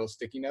little yellow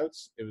sticky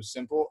notes, it was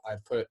simple. I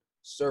put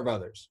serve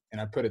others, and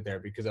I put it there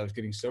because I was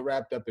getting so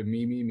wrapped up in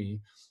me,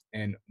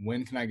 and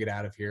when can I get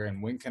out of here,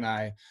 and when can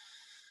I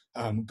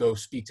go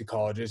speak to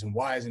colleges, and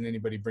why isn't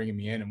anybody bringing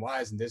me in, and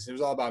why isn't this? It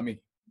was all about me.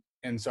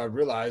 And so I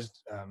realized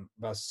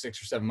about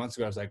 6 or 7 months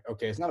ago, I was like,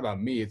 okay, it's not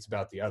about me, it's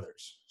about the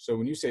others. So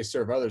when you say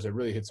serve others, it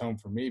really hits home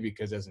for me,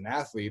 because as an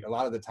athlete, a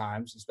lot of the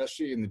times,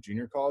 especially in the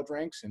junior college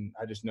ranks, and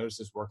I just noticed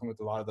this working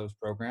with a lot of those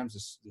programs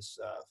this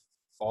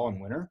fall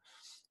and winter,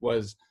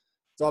 was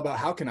it's all about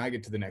how can I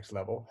get to the next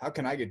level? How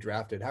can I get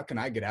drafted? How can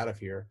I get out of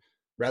here?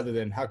 Rather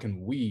than how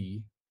can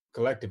we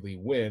collectively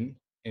win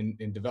and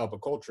develop a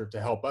culture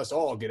to help us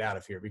all get out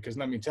of here? Because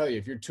let me tell you,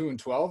 if you're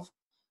 2-12,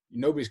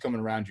 nobody's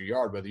coming around your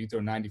yard, whether you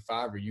throw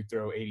 95 or you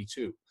throw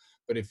 82.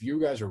 But if you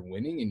guys are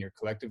winning and you're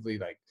collectively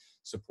like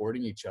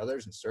supporting each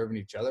other's and serving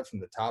each other from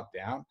the top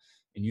down,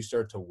 and you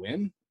start to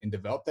win and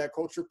develop that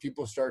culture,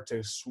 people start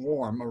to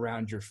swarm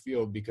around your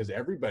field because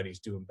everybody's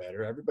doing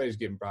better. Everybody's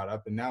getting brought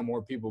up. And now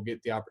more people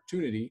get the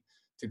opportunity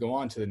to go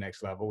on to the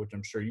next level, which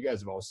I'm sure you guys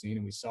have all seen.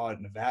 And we saw it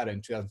in Nevada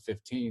in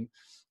 2015,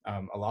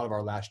 a lot of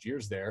our last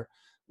years there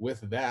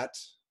with that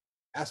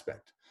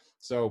aspect.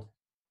 So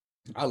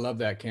I love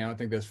that, Cam. I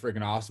think that's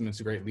freaking awesome. It's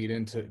a great lead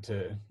in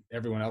to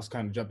everyone else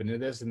kind of jumping into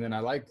this. And then I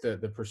like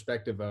the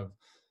perspective of,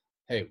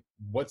 hey,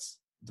 what's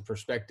the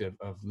perspective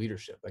of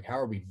leadership? Like, how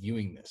are we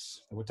viewing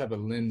this? What type of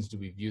lens do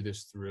we view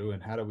this through?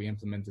 And how do we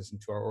implement this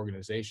into our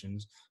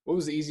organizations? What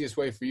was the easiest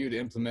way for you to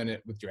implement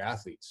it with your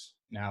athletes?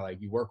 Now,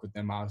 like, you work with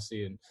them,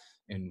 obviously,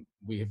 and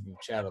we've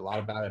chatted a lot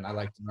about it, and I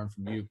like to learn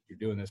from you. You're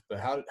doing this, but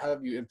how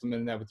have you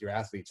implemented that with your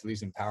athletes, at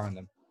least empowering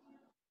them?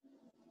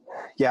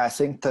 Yeah, I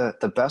think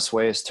the best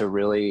way is to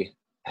really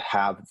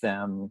have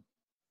them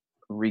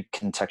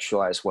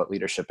recontextualize what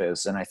leadership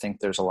is. And I think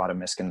there's a lot of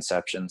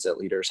misconceptions that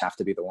leaders have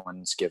to be the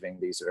ones giving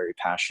these very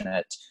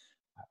passionate,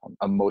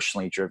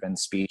 emotionally driven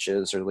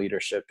speeches, or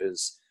leadership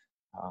is,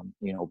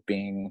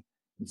 being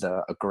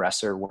the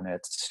aggressor when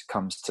it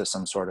comes to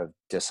some sort of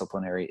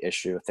disciplinary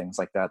issue, things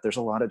like that. There's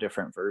a lot of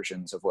different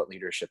versions of what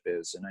leadership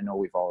is. And I know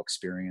we've all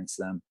experienced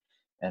them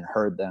and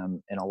heard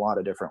them in a lot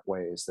of different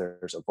ways.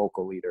 There's a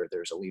vocal leader,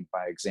 there's a lead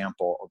by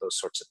example, all those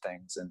sorts of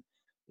things. And,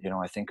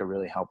 I think a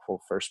really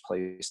helpful first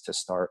place to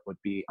start would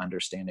be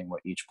understanding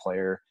what each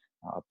player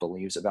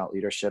believes about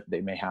leadership.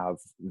 They may have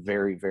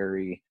very,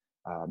 very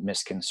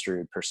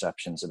misconstrued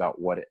perceptions about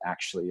what it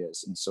actually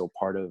is. And so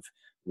part of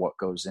what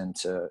goes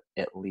into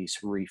at least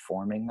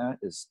reforming that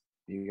is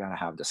you got to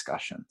have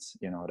discussions.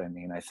 You know what I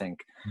mean? I think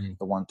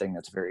the one thing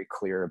that's very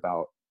clear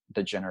about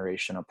the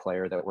generation of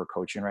player that we're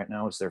coaching right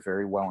now is they're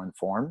very well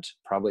informed,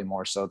 probably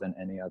more so than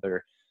any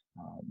other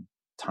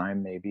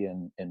time maybe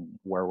in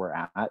where we're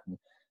at. And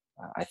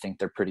I think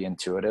they're pretty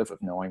intuitive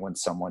of knowing when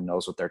someone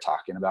knows what they're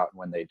talking about and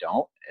when they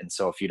don't. And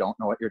so if you don't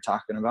know what you're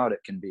talking about,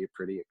 it can be a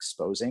pretty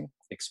exposing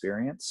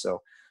experience.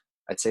 So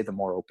I'd say the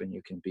more open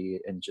you can be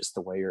and just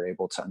the way you're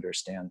able to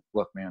understand,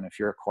 look, man, if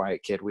you're a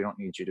quiet kid, we don't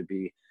need you to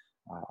be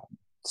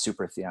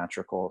super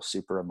theatrical,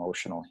 super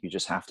emotional. You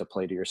just have to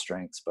play to your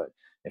strengths. But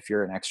if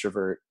you're an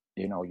extrovert,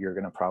 you're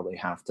going to probably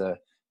have to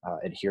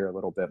adhere a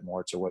little bit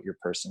more to what your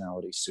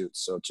personality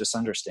suits. So just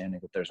understanding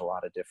that there's a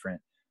lot of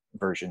different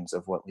versions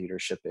of what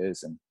leadership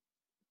is. And,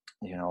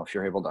 if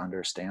you're able to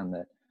understand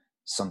that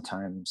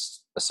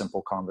sometimes a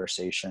simple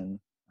conversation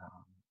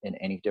in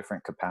any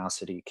different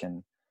capacity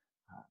can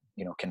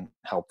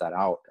help that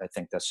out. I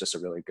think that's just a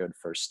really good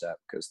first step,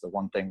 because the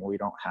one thing we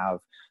don't have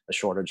a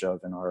shortage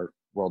of in our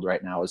world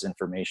right now is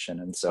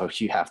information. And so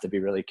you have to be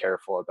really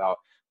careful about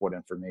what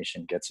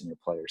information gets in your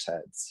players'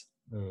 heads.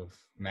 Oof,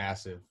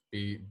 massive.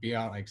 Be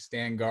on, like,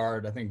 stand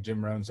guard. I think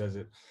Jim Rohn says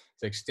it.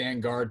 It's like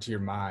stand guard to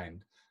your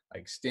mind.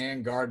 Like,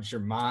 stand guard to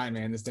your mind,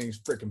 man. This thing's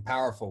freaking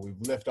powerful. We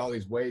lift all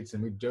these weights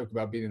and we joke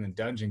about being in the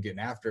dungeon, getting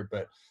after it.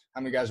 But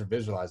how many guys are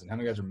visualizing? How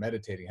many guys are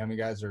meditating? How many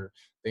guys are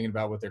thinking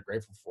about what they're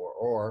grateful for?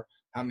 Or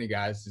how many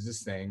guys does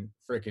this thing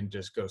freaking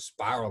just go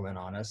spiraling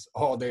on us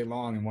all day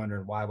long and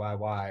wondering why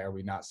are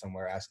we not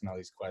somewhere asking all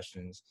these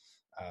questions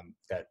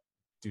that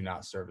do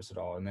not serve us at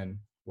all? And then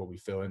what we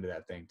fill into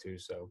that thing too.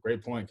 So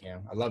great point,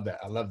 Cam. I love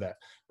that.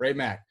 Ray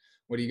Mack,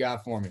 what do you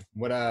got for me?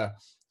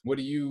 What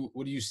do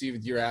you see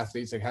with your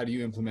athletes? Like, how do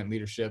you implement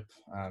leadership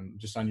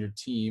just on your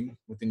team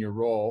within your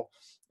role?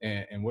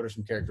 And what are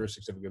some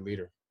characteristics of a good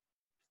leader?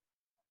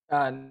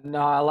 No,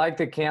 I like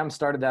that Cam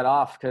started that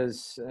off,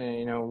 because,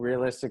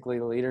 realistically,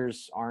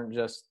 leaders aren't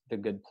just the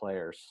good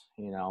players.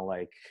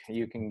 Like,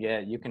 you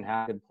can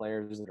have good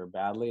players that are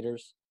bad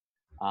leaders.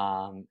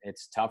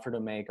 It's tougher to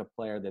make a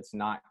player that's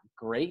not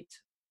great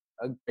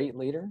a great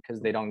leader,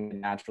 because they don't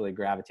naturally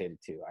gravitated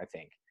to, I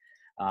think.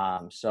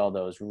 So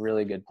those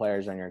really good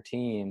players on your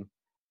team,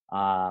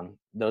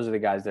 those are the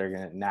guys that are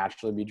going to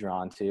naturally be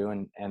drawn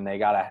to, and they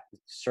got to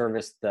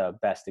service the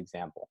best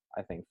example,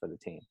 I think, for the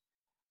team.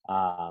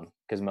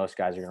 Because most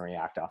guys are going to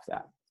react off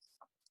that.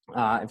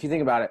 If you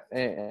think about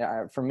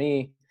it, for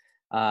me,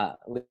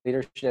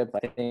 leadership,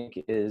 I think,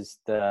 is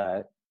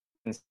the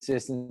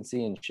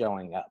consistency in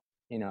showing up,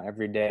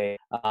 every day.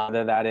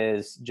 Whether that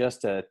is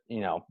just to,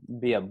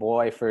 be a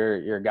boy for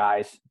your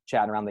guys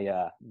chatting around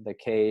the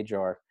cage,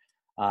 or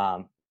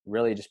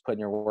really just putting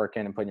your work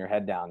in and putting your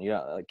head down.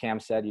 Like Cam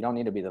said, you don't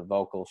need to be the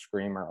vocal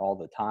screamer all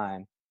the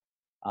time.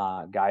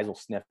 Guys will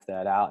sniff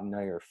that out and know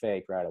you're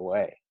fake right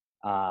away.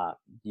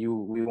 We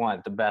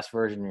want the best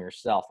version of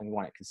yourself, and you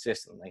want it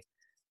consistently,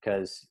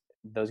 because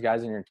those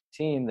guys on your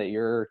team that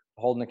you're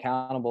holding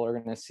accountable are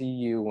going to see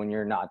you when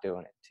you're not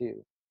doing it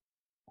too.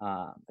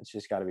 It's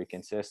just got to be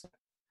consistent.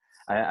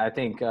 I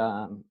think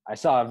I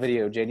saw a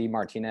video of JD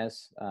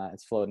Martinez.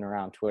 It's floating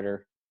around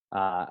Twitter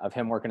of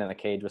him working in the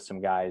cage with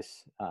some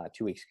guys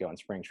 2 weeks ago in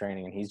spring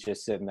training, and he's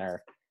just sitting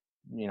there,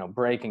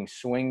 breaking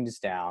swings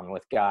down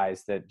with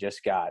guys that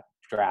just got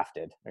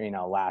drafted,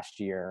 last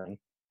year, and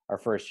our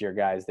first year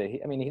guys that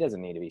he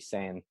doesn't need to be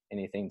saying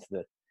anything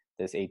to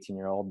this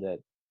 18-year-old that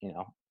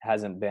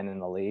hasn't been in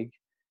the league,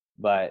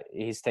 but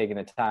he's taking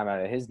the time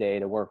out of his day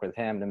to work with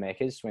him to make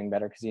his swing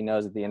better, because he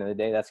knows at the end of the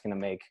day that's going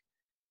to make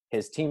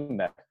his team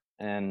better.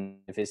 And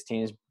if his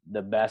team's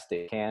the best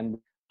it can,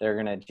 they're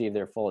going to achieve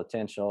their full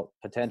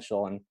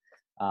potential. And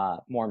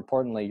more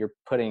importantly, you're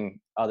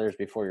putting others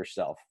before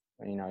yourself.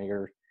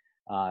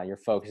 Your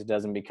focus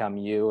doesn't become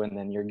you, and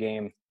then your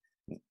game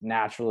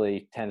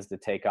naturally tends to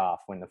take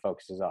off when the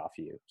focus is off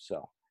you.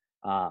 So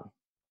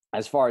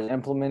as far as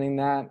implementing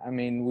that,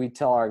 we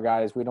tell our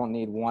guys we don't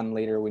need one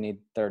leader, we need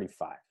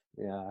 35.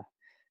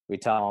 We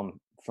tell them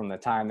from the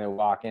time they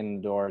walk in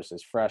the doors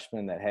as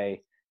freshmen that,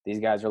 hey, these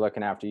guys are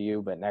looking after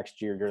you, but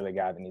next year you're the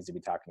guy that needs to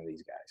be talking to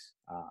these guys.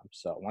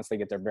 So once they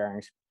get their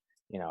bearings,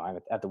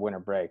 at the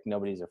winter break,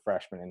 nobody's a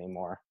freshman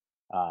anymore,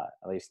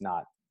 at least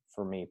not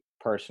for me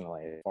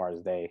personally, as far as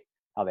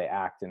how they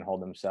act and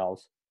hold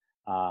themselves.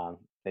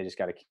 They just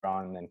got to keep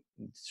on and then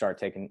start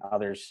taking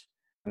others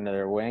under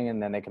their wing,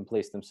 and then they can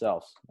police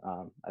themselves.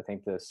 I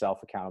think the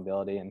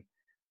self-accountability and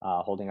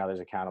holding others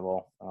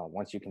accountable,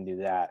 once you can do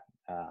that,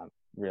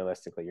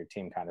 realistically, your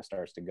team kind of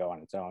starts to go on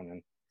its own.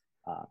 And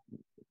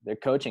the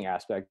coaching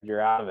aspect,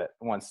 you're out of it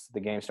once the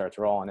game starts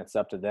rolling. It's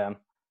up to them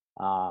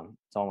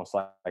It's almost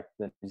like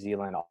the New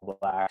Zealand All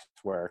Blacks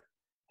where,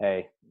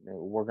 hey,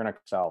 we're going to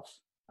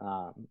ourselves.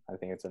 I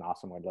think it's an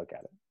awesome way to look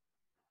at it.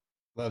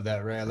 Love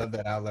that, Ray. I love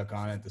that outlook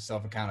on it, the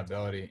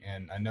self-accountability.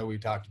 And I know we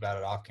talked about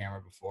it off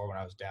camera before when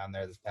I was down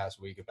there this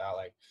past week about,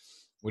 like,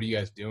 what are you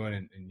guys doing?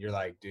 And you're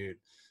like, dude,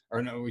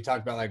 or no, we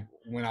talked about, like,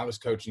 when I was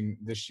coaching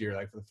this year,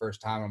 like, for the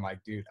first time, I'm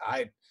like, dude,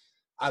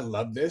 I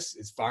love this.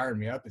 It's firing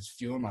me up. It's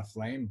fueling my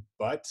flame.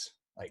 But,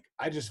 like,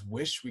 I just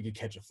wish we could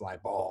catch a fly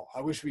ball.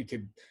 I wish we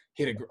could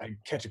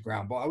catch a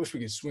ground ball. I wish we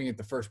could swing at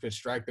the first pitch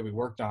strike that we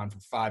worked on for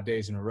 5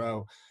 days in a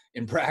row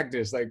in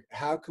practice. Like,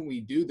 how can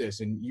we do this?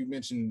 And you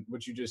mentioned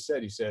what you just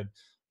said. You said,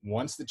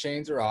 once the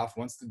chains are off,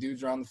 once the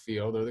dudes are on the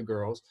field or the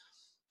girls,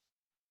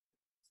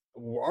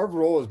 our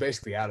role is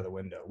basically out of the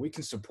window. We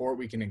can support,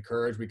 we can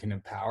encourage, we can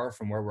empower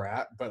from where we're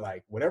at, but,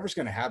 like, whatever's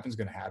going to happen is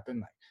going to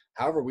happen. Like,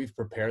 however we've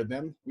prepared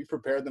them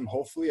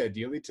hopefully,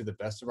 ideally, to the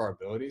best of our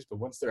abilities. But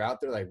once they're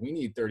out there, like, we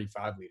need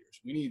 35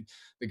 leaders. We need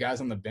the guys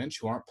on the bench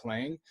who aren't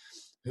playing,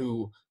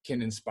 who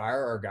can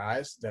inspire our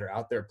guys that are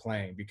out there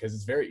playing, because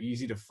it's very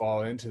easy to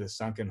fall into the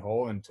sunken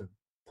hole and to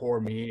poor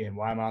me and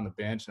why am I on the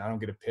bench and I don't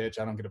get a pitch,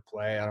 I don't get a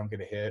play, I don't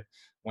get a hit,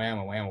 wham,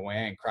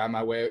 and cry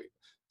my way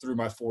through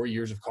my 4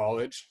 years of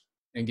college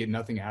and get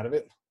nothing out of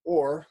it.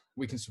 Or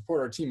we can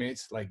support our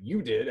teammates like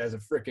you did as a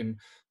freaking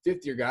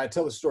fifth-year guy. I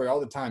tell the story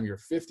all the time. You're a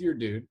fifth-year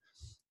dude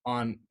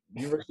on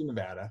University of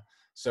Nevada.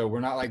 So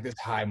we're not like this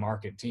high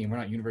market team. We're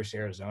not University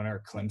of Arizona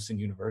or Clemson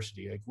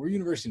University. Like, we're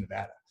University of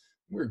Nevada.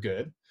 We're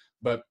good.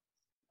 But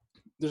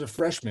there's a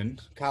freshman,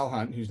 Kyle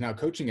Hunt, who's now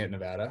coaching at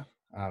Nevada,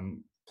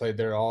 played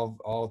there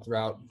all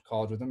throughout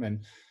college with him,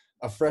 and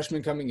a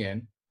freshman coming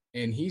in,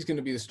 and he's going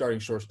to be the starting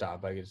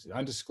shortstop. Like, it's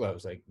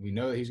undisclosed. Like, we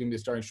know that he's going to be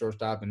the starting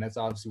shortstop, and that's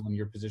obviously one of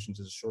your positions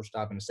as a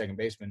shortstop and a second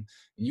baseman.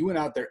 And you went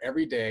out there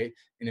every day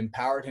and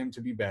empowered him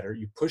to be better.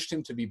 You pushed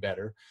him to be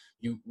better.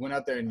 You went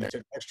out there and you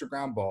took extra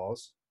ground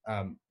balls.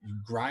 You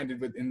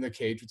grinded within the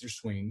cage with your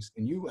swings,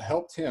 and you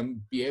helped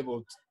him be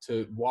able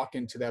to walk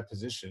into that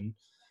position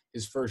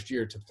his first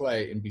year to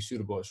play and be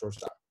suitable at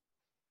shortstop.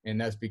 And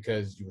that's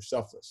because you were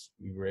selfless.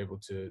 You were able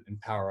to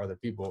empower other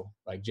people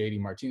like JD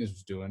Martinez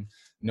was doing,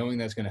 knowing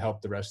that's going to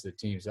help the rest of the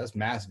team. So that's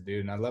massive,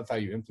 dude. And I love how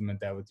you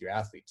implement that with your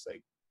athletes.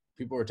 Like,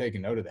 people are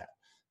taking note of that,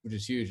 which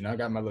is huge. And I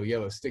got my little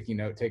yellow sticky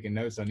note taking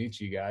notes on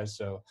each of you guys.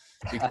 So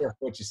be careful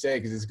what you say,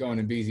 because it's going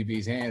in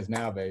BZB's hands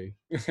now, baby.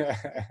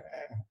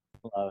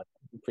 Love it.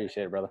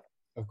 Appreciate it, brother.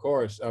 Of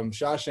course.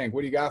 Shawshank,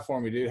 what do you got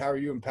for me, dude? How are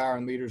you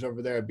empowering leaders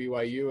over there at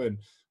BYU? And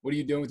what are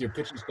you doing with your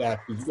pitching staff?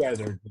 Because you guys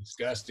are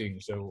disgusting.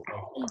 So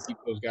how do you keep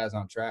those guys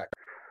on track?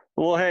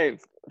 Well, hey,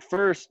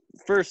 first,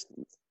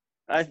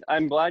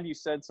 I'm glad you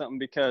said something,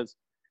 because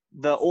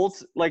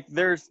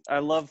I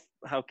love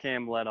how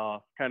Cam led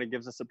off, kind of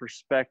gives us a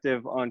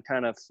perspective on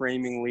kind of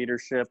framing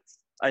leadership.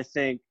 I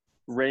think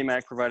Ray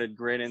Mack provided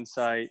great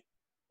insight.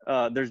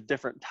 There's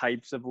different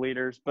types of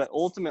leaders, but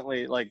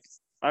ultimately, like,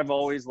 I've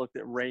always looked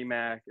at Ray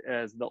Mack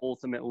as the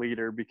ultimate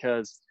leader,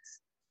 because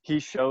he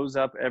shows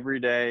up every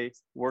day,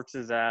 works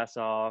his ass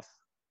off.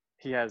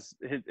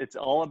 It's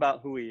all about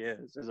who he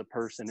is as a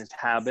person, his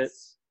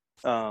habits,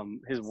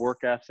 his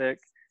work ethic,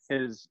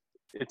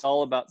 it's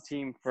all about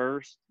team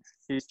first.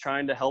 He's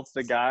trying to help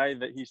the guy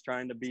that he's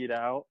trying to beat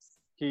out.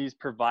 He's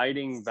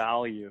providing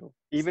value.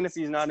 Even if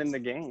he's not in the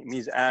game,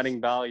 he's adding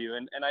value.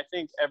 And I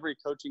think every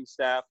coaching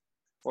staff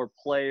or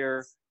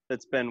player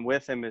that's been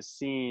with him has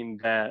seen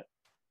that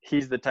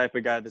he's the type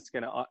of guy that's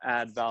going to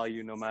add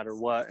value no matter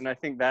what. And I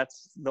think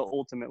that's the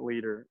ultimate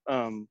leader.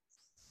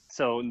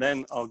 So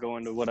then I'll go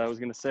into what I was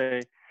going to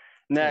say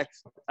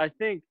next. I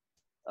think,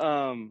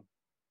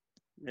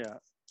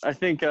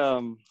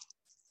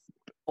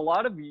 a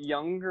lot of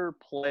younger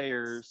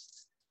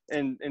players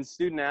and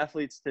student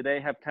athletes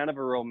today have kind of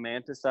a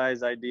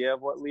romanticized idea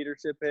of what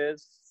leadership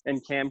is.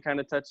 And Cam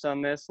kind of touched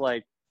on this.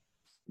 Like,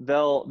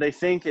 they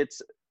think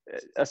it's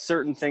a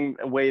certain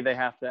a way they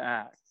have to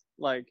act.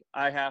 Like,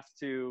 I have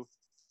to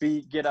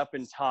get up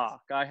and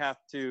talk. I have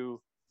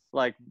to,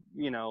 like,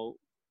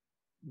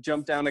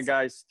 jump down a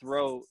guy's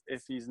throat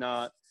if he's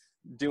not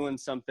doing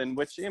something,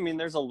 which, I mean,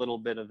 there's a little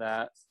bit of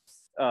that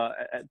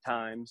at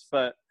times.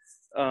 But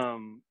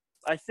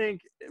I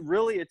think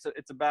really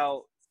it's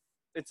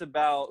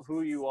about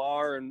who you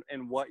are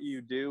and what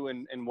you do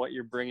and what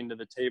you're bringing to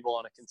the table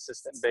on a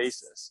consistent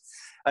basis.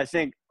 I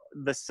think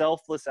the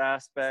selfless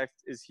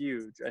aspect is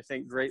huge. I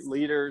think great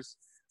leaders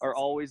are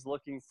always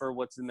looking for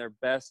what's in their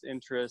best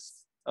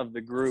interest of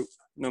the group.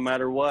 No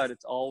matter what,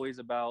 it's always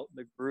about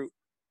the group.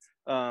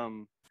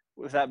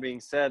 With that being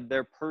said,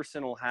 their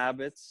personal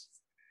habits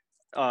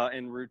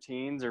and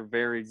routines are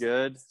very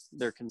good.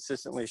 They're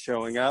consistently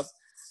showing up.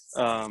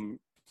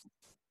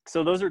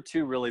 So those are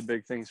two really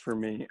big things for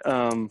me.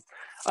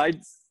 I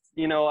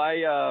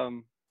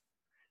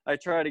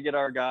try to get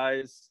our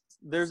guys,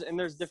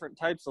 there's different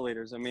types of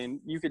leaders. I mean,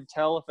 you could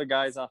tell if a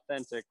guy's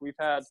authentic. We've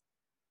had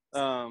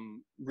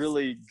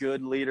really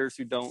good leaders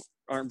who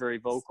aren't very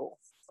vocal,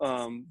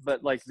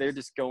 but like, they're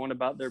just going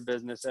about their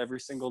business every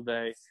single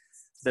day.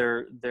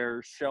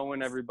 They're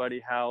showing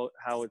everybody how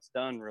it's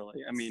done,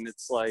 really. I mean,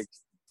 it's like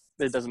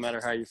It doesn't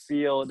matter how you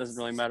feel. It doesn't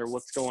really matter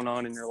what's going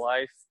on in your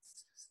life.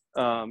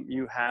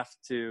 You have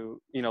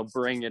to,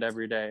 bring it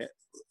every day.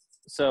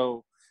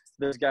 So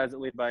there's guys that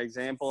lead by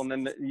example, and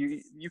then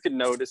you can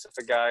notice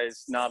if a guy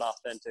is not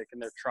authentic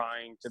and they're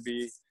trying to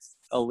be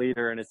a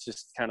leader and it's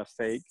just kind of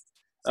fake.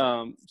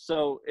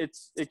 So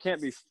it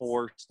can't be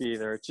forced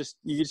either.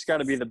 You just got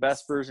to be the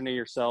best version of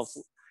yourself,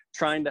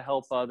 trying to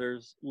help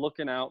others,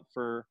 looking out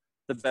for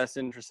the best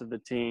interest of the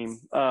team.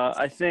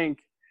 I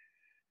think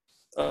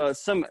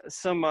some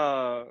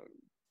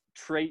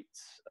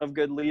traits of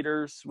good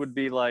leaders would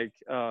be like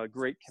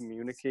great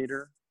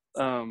communicator.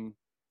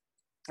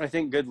 I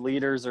think good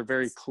leaders are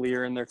very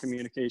clear in their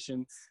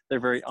communication. They're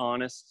very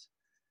honest.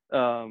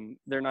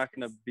 They're not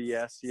going to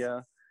BS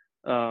you.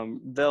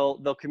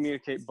 They'll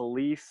communicate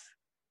belief.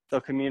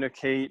 They'll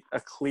communicate a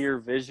clear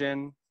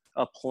vision,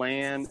 a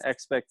plan,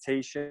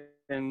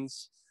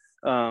 expectations.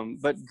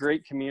 But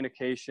great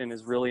communication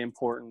is really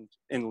important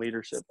in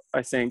leadership,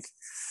 I think.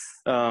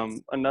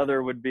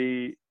 Another would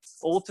be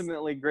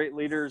ultimately great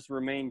leaders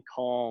remain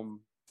calm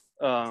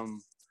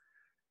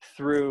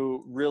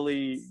through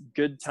really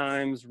good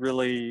times,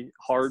 really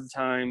hard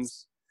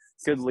times.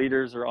 Good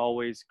leaders are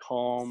always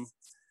calm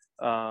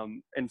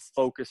and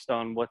focused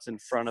on what's in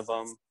front of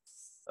them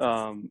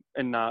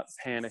and not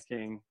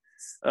panicking.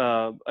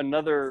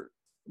 Another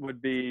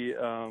would be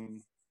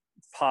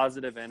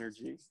positive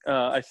energy.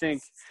 I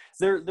think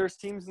there's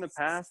teams in the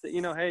past that,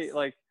 hey,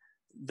 like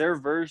their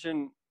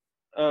version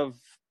of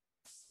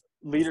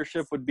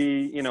leadership would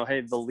be,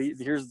 hey,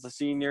 here's the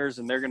seniors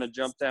and they're going to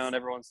jump down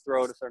everyone's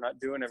throat if they're not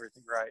doing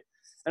everything right.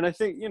 And I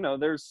think,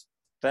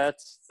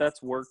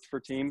 that's worked for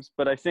teams,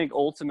 but I think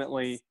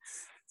ultimately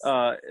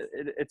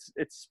it's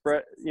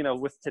spread,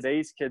 with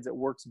today's kids, it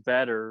works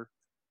better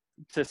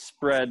to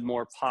spread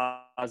more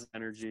positive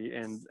energy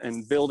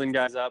and building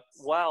guys up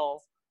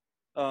while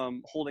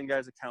holding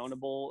guys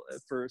accountable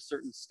for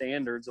certain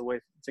standards, the way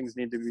things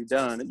need to be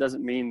done. It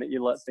doesn't mean that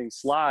you let things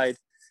slide.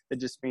 It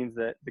just means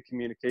that the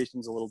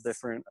communication's a little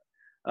different.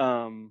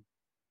 I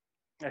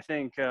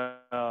think,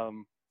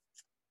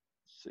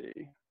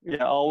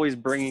 always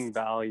bringing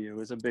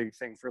value is a big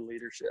thing for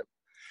leadership.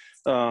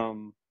 But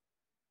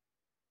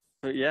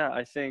yeah,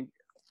 I think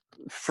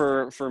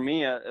for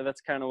me, that's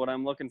kind of what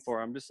I'm looking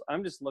for. I'm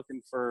just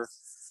looking for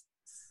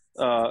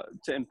to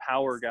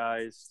empower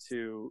guys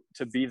to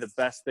be the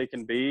best they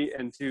can be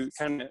and to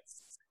kind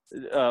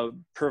of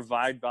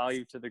provide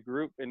value to the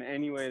group in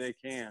any way they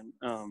can.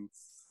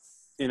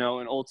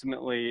 And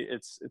ultimately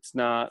it's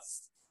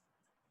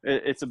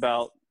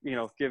about,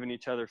 giving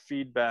each other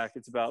feedback.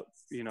 It's about,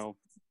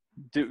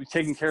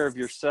 taking care of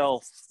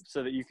yourself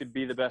so that you could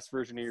be the best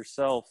version of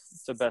yourself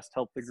to best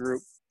help the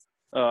group.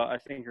 I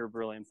think are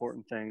really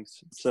important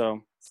things.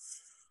 So,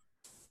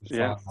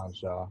 You're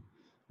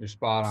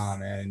spot on,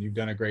 man. And you've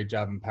done a great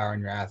job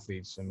empowering your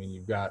athletes. I mean,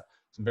 you've got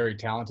some very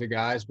talented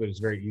guys, but it's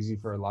very easy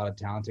for a lot of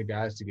talented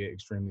guys to get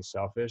extremely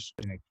selfish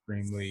and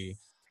extremely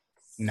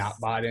not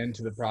bought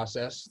into the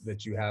process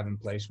that you have in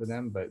place for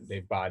them, but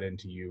they've bought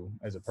into you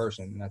as a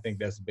person. And I think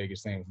that's the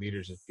biggest thing with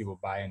leaders is people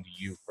buy into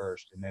you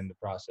first and then the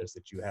process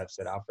that you have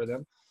set out for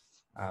them,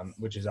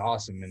 which is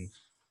awesome. And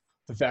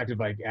the fact of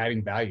like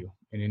adding value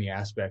in any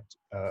aspect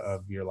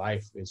of your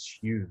life is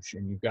huge.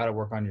 And you've got to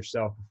work on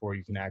yourself before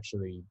you can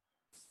actually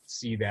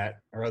see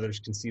that, or others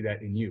can see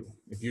that in you.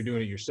 If you're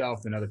doing it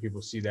yourself, then other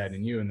people see that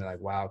in you and they're like,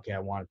 wow, okay, I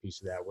want a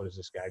piece of that. What does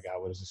this guy got?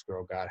 What does this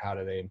girl got? How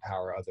do they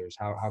empower others?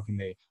 How can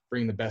they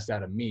bring the best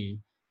out of me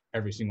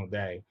every single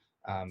day?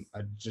 I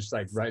just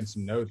like writing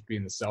some notes,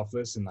 being the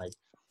selfless, and like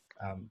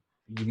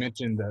you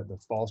mentioned the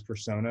false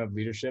persona of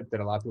leadership that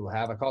a lot of people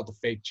have. I call it the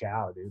fake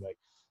chow, dude. Like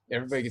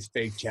everybody gets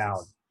fake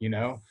chow,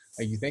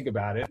 like you think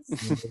about it,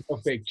 there's no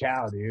fake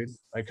chow, dude.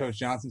 Like Coach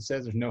Johnson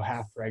says, there's no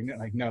half pregnant.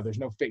 Like, no, there's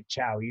no fake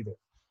chow either.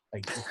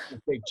 Like,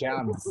 fake chow,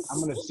 I'm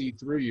going to see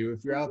through you.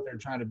 If you're out there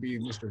trying to be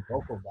Mr.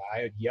 Vocal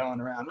guy,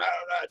 yelling around,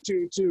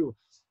 two.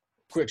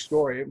 Quick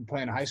story, I'm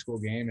playing a high school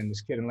game, and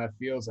this kid in left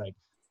field's like,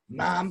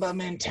 Mamba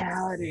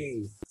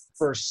mentality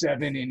for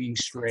 7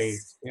 innings straight.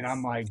 And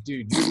I'm like,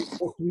 dude, you're the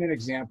ultimate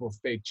example of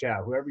fake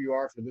chow. Whoever you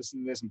are for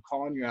listening to this, I'm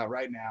calling you out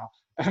right now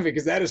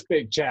because that is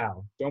fake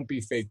chow. Don't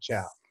be fake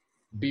chow.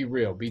 Be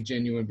real, be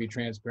genuine, be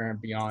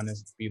transparent, be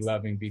honest, be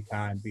loving, be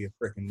kind, be a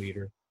freaking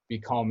leader. Be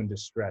calm in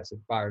distress. It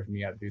fires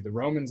me up, dude. The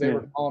Romans, they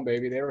were calm,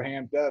 baby. They were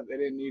amped up. They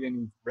didn't need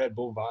any Red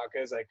Bull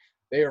vodkas. Like,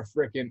 they are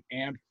freaking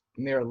amped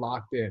and they're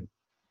locked in.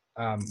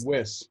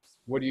 Wiss,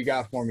 what do you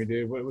got for me,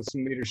 dude? What's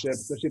some leadership,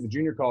 especially at the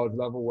junior college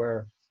level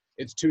where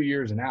it's 2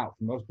 years and out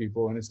for most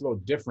people, and it's a little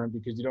different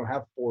because you don't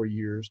have 4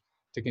 years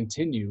to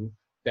continue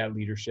that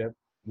leadership.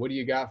 What do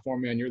you got for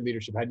me on your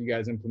leadership? How do you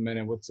guys implement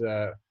it? What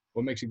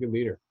makes you a good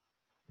leader?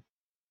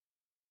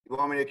 You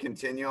want me to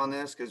continue on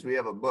this? Because we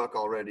have a book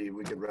already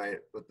we could write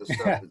with the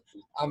stuff.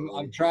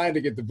 I'm trying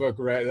to get the book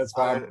right. That's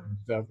why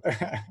stuff.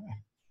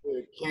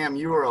 Cam,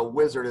 you are a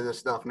wizard of this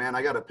stuff, man.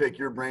 I got to pick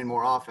your brain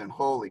more often.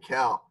 Holy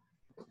cow.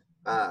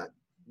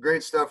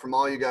 Great stuff from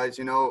all you guys,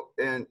 and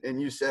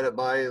you said it,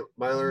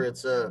 Byler.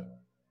 It's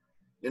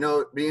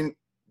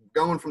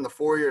going from the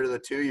 4 year to the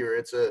 2 year.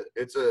 It's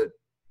a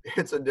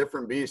it's a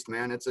different beast,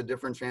 man. It's a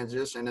different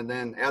transition. And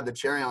then add the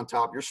cherry on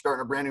top, you're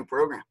starting a brand new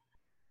program.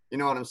 You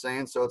know what I'm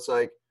saying? So it's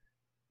like,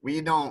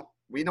 we don't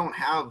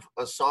have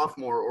a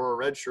sophomore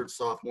or a redshirt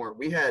sophomore.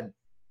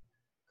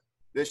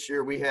 This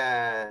year we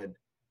had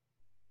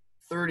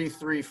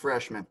 33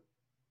 freshmen,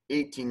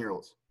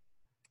 18-year-olds.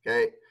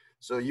 Okay.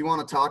 So you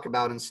want to talk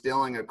about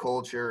instilling a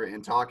culture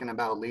and talking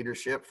about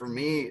leadership. For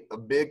me, a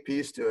big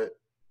piece to it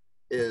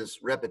is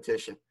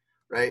repetition,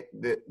 right?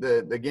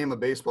 The game of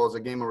baseball is a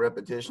game of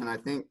repetition. I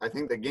think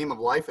the game of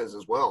life is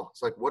as well.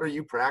 It's like, what are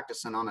you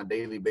practicing on a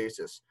daily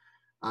basis?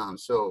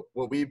 So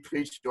what we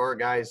preach to our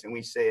guys, and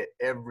we say it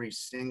every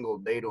single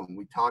day to them,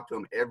 we talk to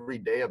them every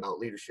day about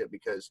leadership,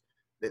 because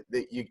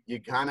you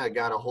kind of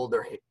got to hold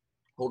their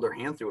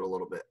hand through it a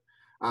little bit,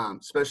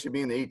 especially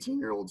being the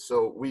 18-year-olds.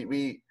 So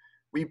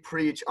we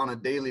preach on a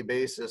daily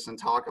basis and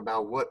talk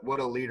about what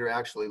a leader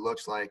actually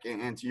looks like.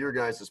 And to your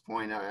guys'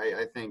 point,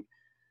 I think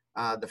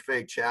the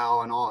fake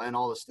chow and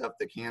all the stuff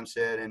that Cam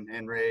said,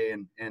 and Ray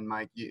and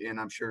Mike, and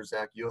I'm sure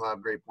Zach, you'll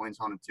have great points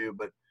on it too,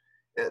 but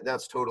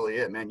that's totally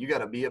it, man. You got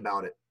to be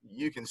about it.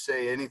 You can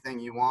say anything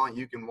you want.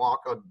 You can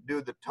walk up,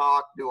 do the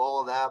talk, do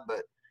all of that,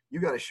 but you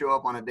got to show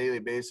up on a daily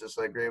basis,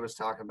 like Ray was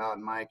talking about,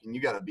 and Mike, and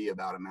you got to be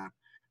about it, man.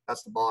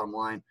 That's the bottom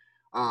line.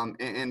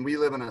 And we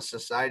live in a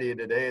society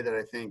today that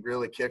I think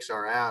really kicks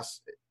our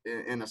ass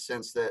in a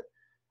sense that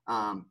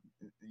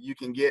you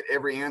can get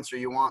every answer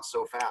you want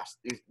so fast.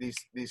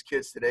 These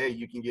kids today,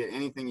 you can get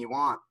anything you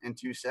want in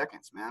 2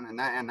 seconds, man.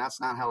 And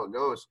that's not how it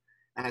goes.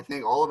 And I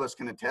think all of us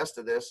can attest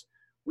to this.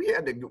 We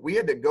had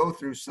to go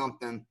through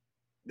something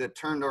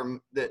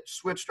that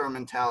switched our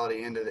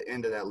mentality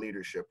into that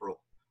leadership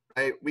role,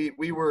 right?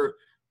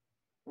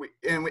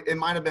 And it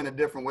might have been a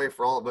different way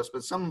for all of us,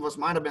 but some of us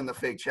might have been the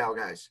fake chow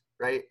guys,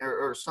 right?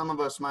 Or some of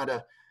us might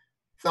have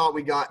thought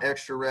we got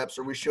extra reps,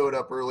 or we showed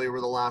up early, we're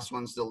the last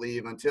ones to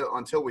leave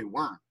until we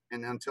weren't.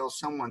 And until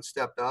someone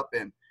stepped up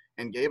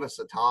and gave us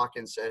a talk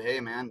and said, hey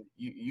man,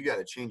 you got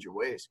to change your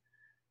ways.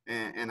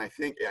 And I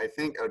think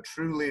a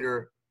true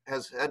leader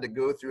has had to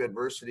go through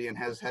adversity and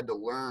has had to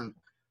learn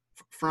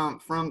from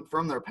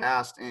their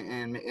past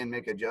and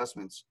make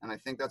adjustments. And I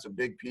think that's a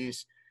big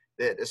piece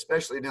that,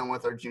 especially dealing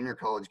with our junior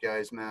college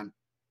guys, man,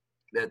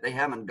 that they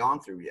haven't gone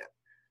through yet.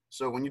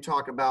 So when you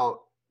talk about,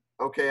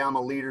 okay, I'm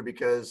a leader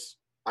because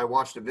I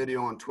watched a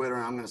video on Twitter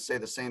and I'm going to say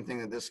the same thing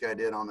that this guy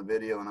did on the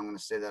video, and I'm going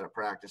to say that at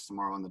practice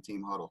tomorrow on the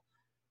team huddle.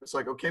 It's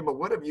like, okay, but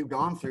what have you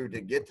gone through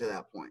to get to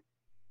that point?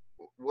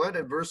 What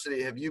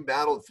adversity have you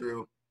battled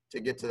through to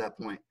get to that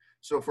point?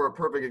 So for a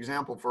perfect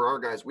example for our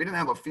guys, we didn't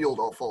have a field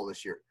all fall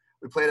this year.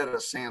 We played at a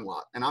sand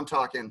lot, and I'm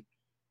talking,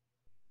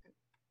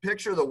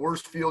 picture the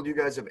worst field you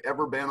guys have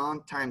ever been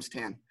on times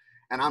 10.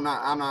 And I'm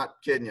not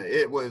kidding you.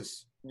 It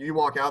was, you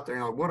walk out there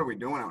and you're like, what are we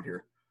doing out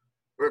here?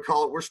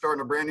 We're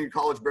starting a brand new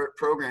college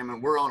program,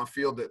 and we're on a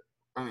field that,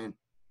 I mean,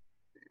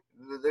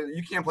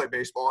 you can't play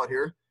baseball out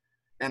here.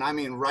 And I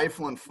mean,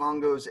 rifling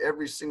fungos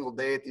every single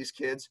day at these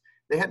kids.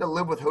 They had to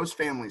live with host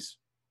families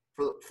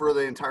for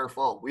the entire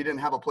fall. We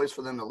didn't have a place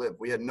for them to live.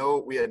 We had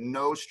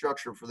no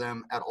structure for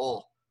them at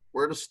all.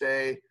 Where to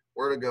stay,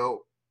 where to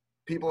go.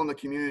 People in the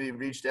community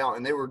reached out,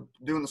 and they were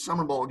doing the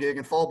summer ball gig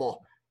and fall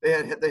ball.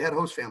 They had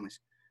host families.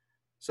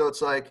 So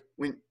it's like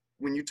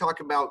when you talk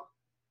about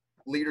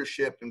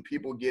leadership and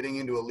people getting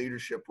into a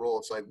leadership role,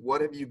 it's like,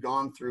 what have you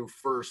gone through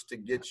first to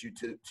get you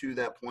to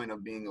that point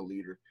of being a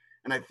leader?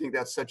 And I think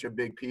that's such a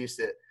big piece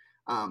that,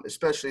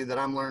 especially that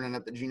I'm learning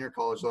at the junior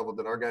college level,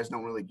 that our guys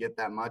don't really get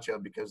that much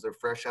of, because they're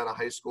fresh out of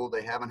high school.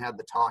 They haven't had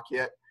the talk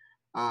yet,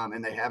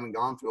 and they haven't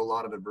gone through a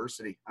lot of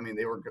adversity. I mean,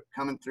 they were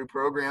coming through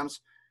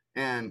programs,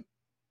 and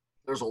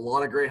there's a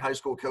lot of great high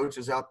school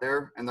coaches out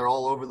there, and they're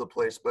all over the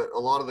place. But a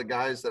lot of the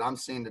guys that I'm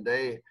seeing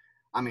today,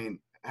 I mean,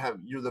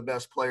 you're the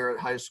best player at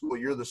high school,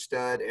 you're the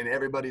stud, and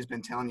everybody's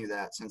been telling you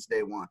that since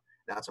day one.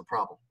 That's a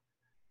problem.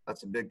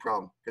 That's a big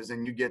problem, because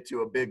then you get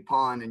to a big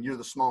pond and you're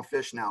the small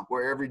fish now,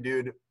 where every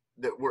dude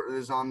that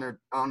is on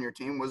your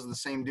team was the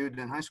same dude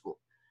in high school.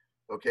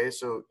 Okay,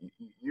 so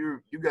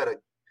you got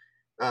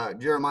to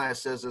Jeremiah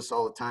says this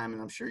all the time,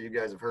 and I'm sure you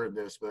guys have heard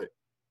this, but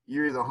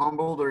you're either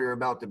humbled or you're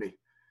about to be.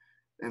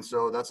 And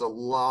so that's a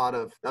lot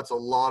of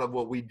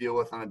what we deal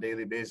with on a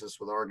daily basis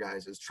with our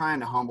guys, is trying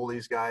to humble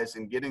these guys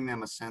and getting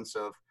them a sense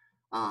of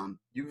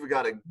you've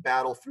got to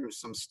battle through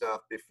some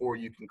stuff before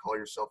you can call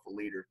yourself a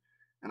leader.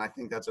 And I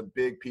think that's a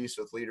big piece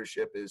with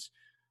leadership, is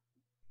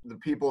the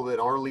people that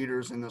are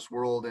leaders in this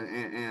world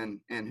and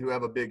who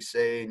have a big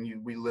say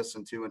and we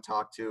listen to and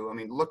talk to. I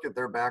mean, look at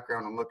their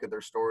background and look at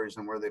their stories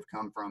and where they've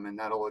come from, and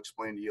that'll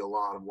explain to you a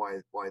lot of why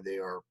they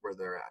are where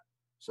they're at.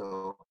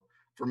 So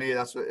for me,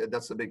 that's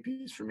the big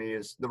piece for me,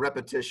 is the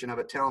repetition of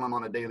it, telling them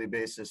on a daily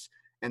basis,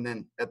 and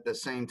then at the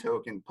same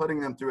token,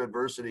 putting them through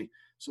adversity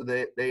so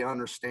they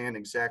understand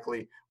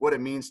exactly what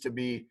it means to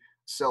be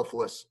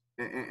selfless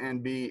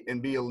and be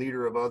a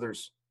leader of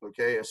others.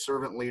 Okay, a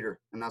servant leader,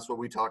 and that's what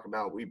we talk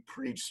about. We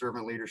preach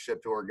servant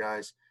leadership to our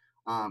guys,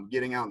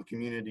 getting out in the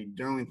community,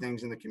 doing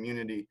things in the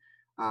community.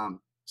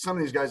 Some of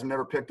these guys have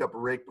never picked up a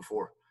rake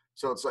before.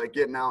 So it's like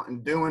getting out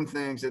and doing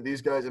things that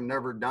these guys have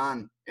never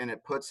done, and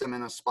it puts them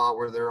in a spot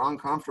where they're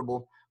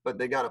uncomfortable, but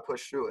they got to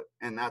push through it.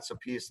 And that's a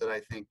piece that I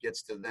think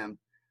gets to them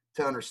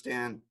to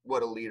understand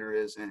what a leader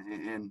is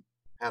and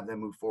have them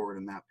move forward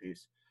in that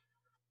piece.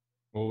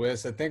 Well,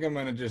 Wes, I think I'm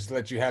going to just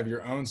let you have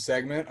your own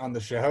segment on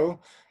the show,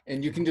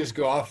 and you can just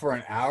go off for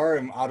an hour,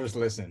 and I'll just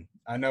listen.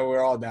 I know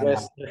we're all down.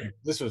 Wes,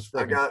 This was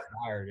freaking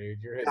fire, dude.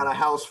 You're hitting. Got a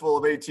house full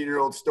of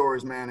 18-year-old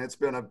stories, man. It's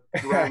been a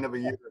grind of a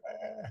year.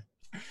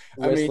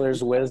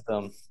 Whistler's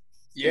wisdom.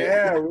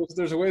 Yeah,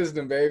 Whistler's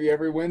wisdom, baby.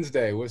 Every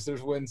Wednesday,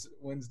 Whistler's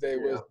Wednesday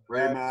wisdom.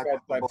 Ray Mack,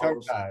 my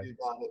tongue tied.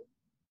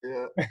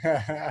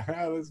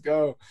 Yeah. Let's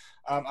go.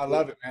 I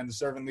love it, man. The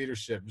servant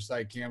leadership, just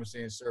like Cam was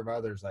saying, serve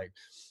others. Like,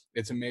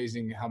 it's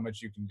amazing how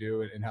much you can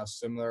do and how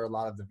similar a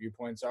lot of the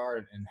viewpoints are,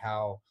 and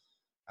how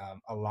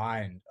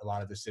aligned a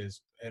lot of this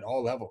is at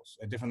all levels,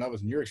 at different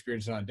levels. And you're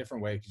experiencing it in a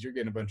different way because you're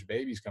getting a bunch of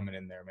babies coming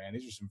in there, man.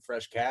 These are some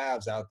fresh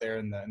calves out there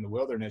in the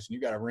wilderness, and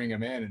you got to ring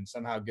them in and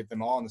somehow get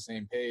them all on the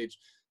same page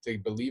to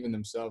believe in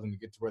themselves and to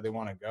get to where they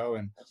want to go.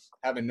 And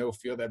having no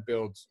fear, that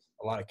builds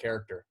a lot of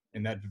character,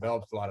 and that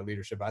develops a lot of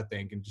leadership, I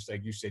think. And just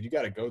like you said, you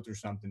got to go through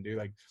something, dude.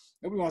 Like,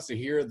 nobody wants to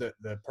hear the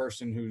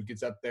person who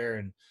gets up there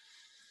and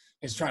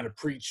is trying to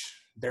preach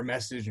their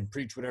message and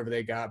preach whatever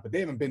they got, but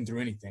they haven't been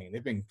through anything.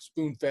 They've been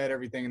spoon-fed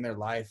everything in their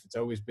life. It's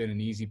always been an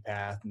easy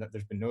path, and that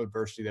there's been no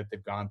adversity that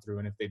they've gone through.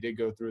 And if they did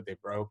go through it, they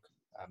broke.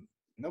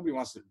 Nobody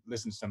wants to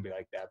listen to somebody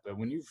like that. But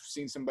when you've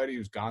seen somebody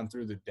who's gone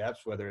through the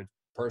depths, whether it's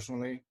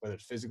personally, whether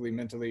it's physically,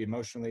 mentally,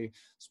 emotionally,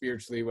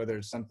 spiritually, whether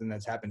it's something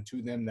that's happened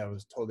to them that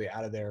was totally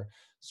out of their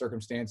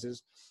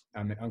circumstances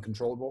and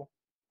uncontrollable,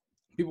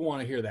 people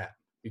want to hear that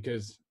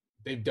because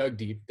they've dug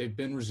deep, they've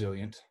been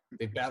resilient,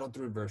 they've battled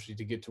through adversity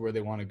to get to where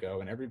they want to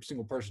go. And every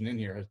single person in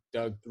here has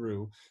dug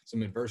through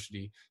some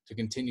adversity to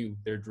continue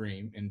their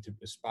dream and to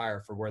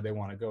aspire for where they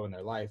want to go in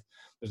their life.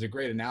 There's a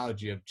great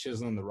analogy of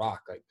chiseling the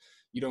rock. Like,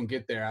 you don't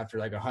get there after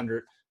like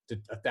 100 to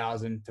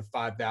 1,000 to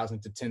 5,000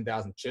 to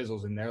 10,000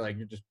 chisels in there. Like,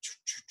 you're just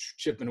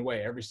chipping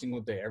away every single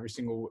day.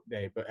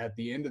 But at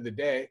the end of the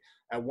day,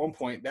 at one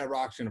point, that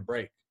rock's going to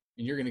break,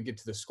 and you're going to get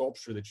to the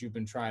sculpture that you've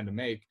been trying to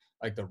make,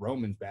 like the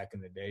Romans back in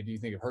the day. Do you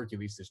think of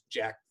Hercules, this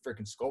jack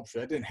freaking sculpture?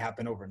 That didn't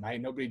happen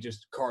overnight. Nobody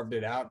just carved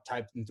it out,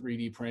 typed in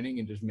 3D printing,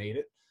 and just made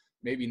it.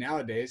 Maybe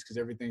nowadays, because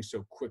everything's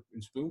so quick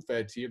and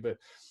spoon-fed to you, but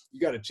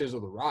you got to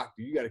chisel the rock.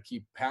 You got to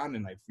keep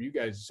pounding. Like, for you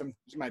guys,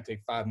 it might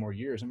take 5 more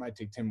years. It might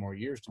take 10 more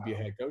years to be a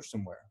head coach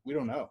somewhere. We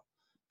don't know.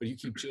 But you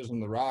keep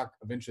chiseling the rock,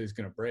 eventually it's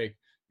going to break.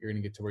 You're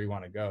going to get to where you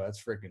want to go.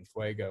 That's freaking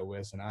fuego,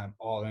 Whis, and I'm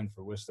all in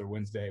for Whistler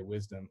Wednesday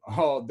Wisdom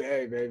all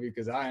day, baby,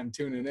 because I am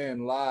tuning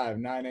in live,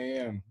 9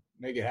 a.m.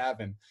 Make it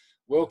happen.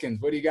 Wilkins,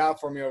 what do you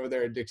got for me over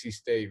there at Dixie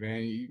State,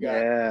 man? You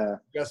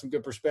got some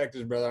good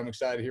perspectives, brother. I'm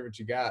excited to hear what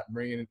you got.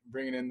 Bringing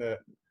in the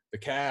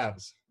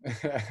Cavs.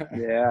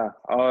 Yeah.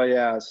 Oh,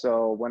 yeah.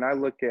 So when I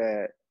look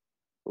at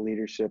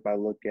leadership, I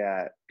look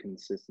at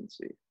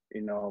consistency.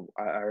 You know,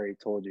 I already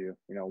told you,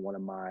 one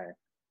of my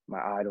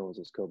idols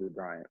is Kobe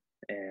Bryant.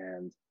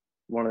 And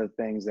one of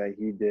the things that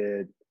he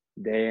did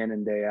day in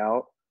and day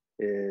out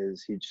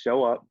is he'd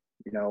show up.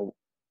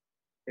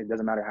 It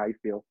doesn't matter how you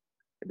feel.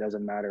 It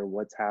doesn't matter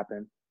what's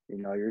happened.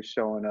 You're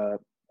showing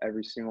up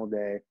every single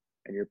day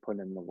and you're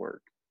putting in the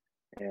work.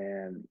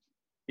 And,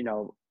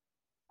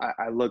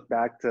 I look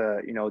back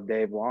to,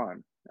 Dave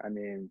Wan. I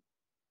mean,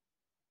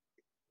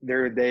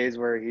 there are days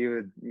where he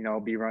would,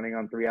 be running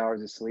on 3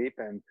 hours of sleep,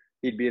 and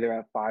he'd be there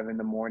at 5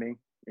 a.m,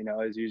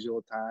 his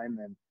usual time,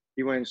 and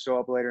he wouldn't show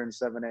up later than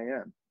 7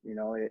 a.m.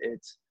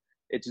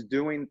 It's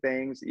doing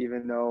things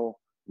even though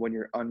when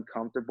you're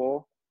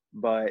uncomfortable,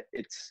 but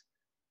it's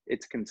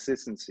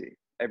consistency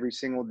every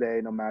single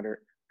day, no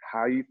matter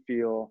how you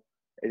feel,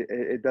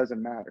 it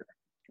doesn't matter.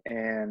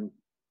 And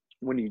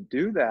when you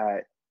do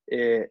that,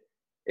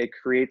 it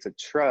creates a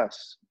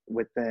trust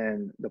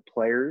within the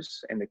players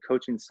and the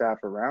coaching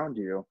staff around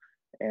you.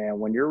 And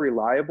when you're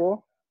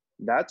reliable,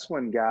 that's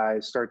when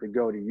guys start to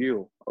go to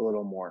you a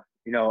little more.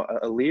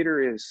 A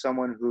leader is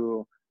someone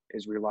who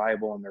is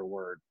reliable in their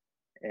word.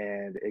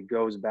 And it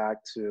goes back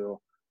to,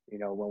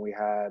 when we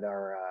had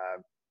our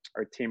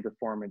team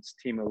performance,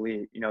 team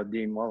elite,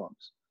 Dean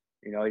Willems,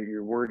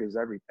 your word is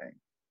everything.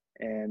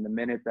 And the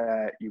minute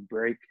that you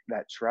break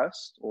that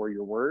trust or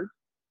your word,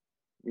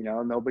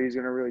 nobody's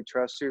going to really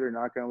trust you. They're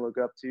not going to look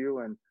up to you,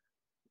 and,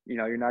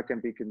 you're not going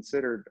to be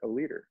considered a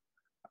leader.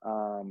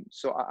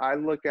 So I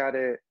look at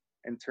it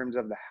in terms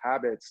of the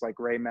habits, like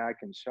Ray Mack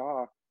and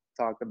Shaw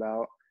talked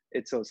about.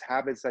 It's those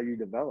habits that you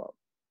develop.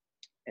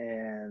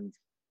 And,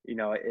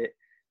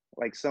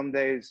 like some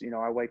days,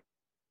 I wake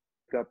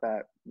up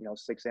at,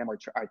 6 a.m. or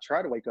I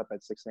try to wake up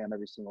at 6 a.m.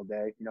 every single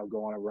day,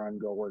 go on a run,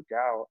 go work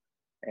out.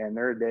 And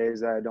there are days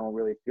that I don't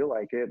really feel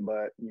like it,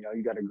 but,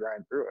 you got to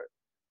grind through it.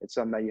 It's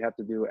something that you have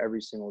to do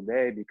every single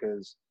day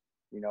because,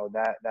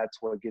 that's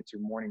what gets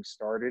your morning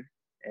started.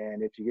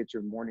 And if you get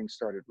your morning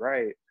started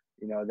right,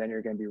 then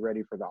you're going to be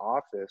ready for the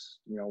office.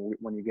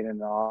 When you get in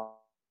the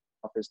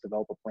office,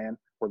 develop a plan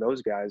for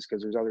those guys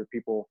because there's other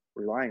people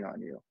relying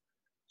on you.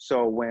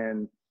 So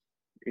when,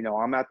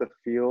 I'm at the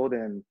field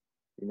and,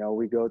 You know,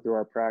 we go through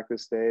our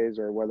practice days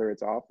or whether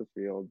it's off the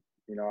field,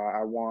 you know,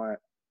 I want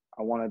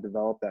to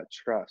develop that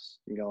trust,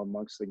 you know,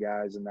 amongst the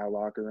guys in that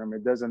locker room.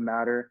 It doesn't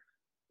matter,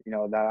 you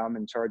know, that I'm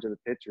in charge of the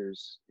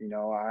pitchers. You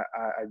know,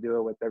 I do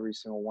it with every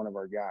single one of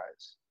our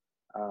guys.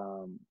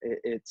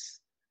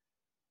 It's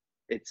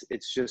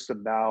just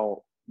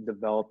about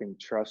developing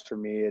trust for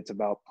me. It's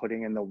about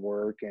putting in the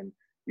work. And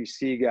you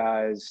see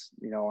guys,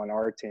 you know, on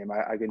our team,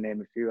 I could name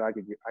a few. I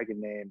could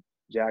name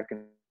Jack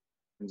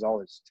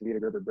Gonzalez, Tavita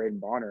Gerber, Braden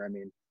Bonner. I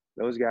mean,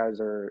 those guys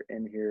are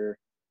in here,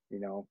 you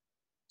know,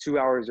 2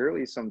 hours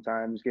early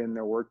sometimes, getting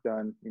their work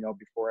done, you know,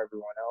 before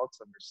everyone else,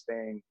 and they're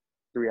staying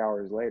 3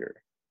 hours later.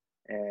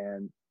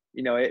 And,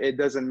 you know, it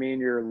doesn't mean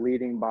you're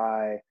leading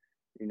by,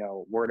 you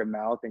know, word of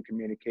mouth and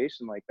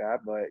communication like that,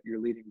 but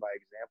you're leading by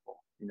example.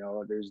 You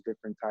know, there's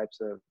different types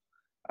of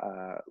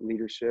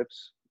leadership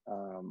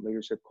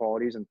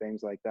qualities and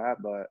things like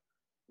that. But,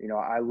 you know,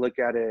 I look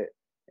at it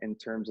in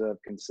terms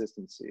of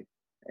consistency.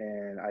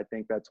 And I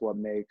think that's what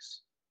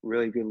makes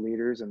really good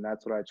leaders. And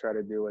that's what I try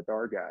to do with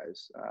our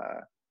guys.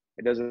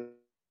 It doesn't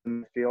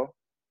feel,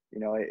 you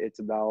know, it's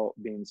about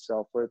being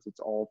selfless. It's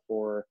all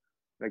for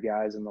the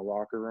guys in the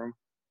locker room.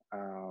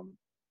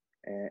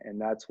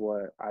 And that's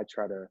what I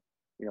try to,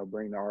 you know,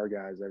 bring to our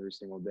guys every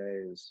single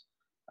day is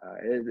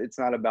it's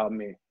not about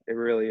me. It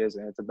really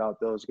isn't. It's about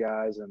those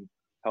guys and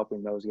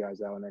helping those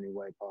guys out in any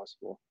way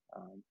possible.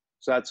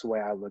 So that's the way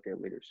I look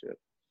at leadership.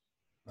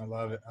 I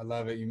love it. I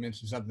love it. You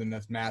mentioned something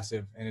that's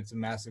massive, and it's a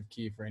massive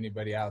key for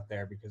anybody out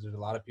there because there's a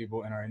lot of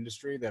people in our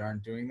industry that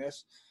aren't doing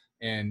this.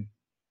 And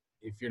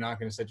if you're not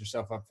going to set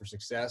yourself up for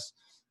success,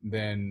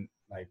 then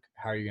like,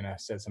 how are you going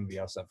to set somebody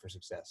else up for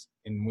success?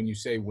 And when you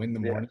say win the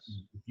morning,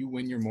 if you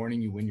win your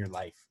morning, you win your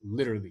life.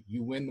 Literally,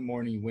 you win the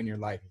morning, you win your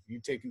life. If you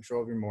take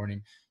control of your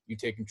morning, you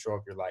take control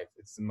of your life.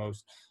 It's the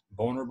most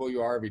vulnerable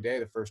you are every day.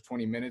 The first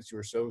 20 minutes, you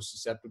are so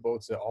susceptible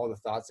to all the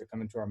thoughts that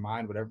come into our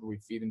mind. Whatever we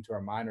feed into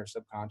our mind, our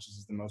subconscious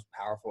is the most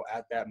powerful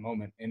at that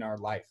moment in our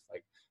life.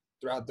 Like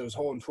throughout those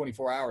whole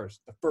 24 hours,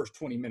 the first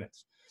 20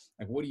 minutes.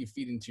 Like, what do you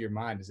feed into your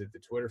mind? Is it the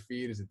Twitter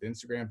feed? Is it the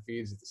Instagram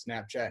feed? Is it the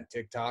Snapchat and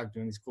TikTok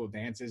doing these cool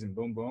dances and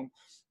boom, boom?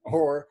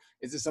 Or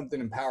is it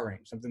something empowering,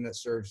 something that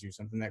serves you,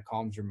 something that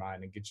calms your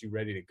mind and gets you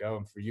ready to go?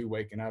 And for you,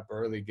 waking up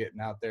early, getting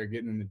out there,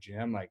 getting in the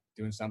gym, like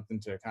doing something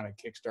to kind of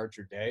kickstart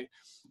your day,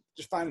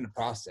 just finding a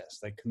process,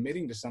 like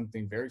committing to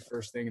something very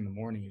first thing in the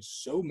morning is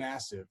so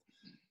massive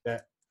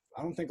that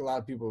I don't think a lot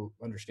of people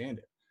understand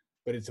it.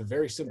 But it's a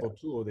very simple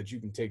tool that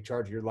you can take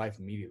charge of your life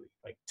immediately,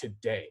 like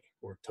today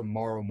or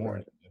tomorrow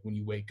morning. Like when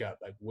you wake up,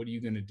 like, what are you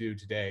going to do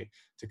today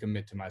to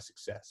commit to my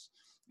success?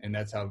 And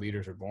that's how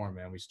leaders are born,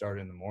 man. We start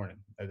in the morning.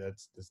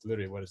 That's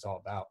literally what it's all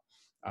about.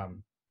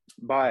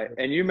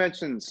 And you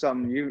mentioned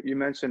you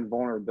mentioned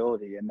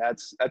vulnerability, and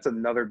that's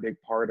another big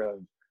part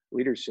of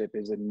leadership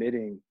is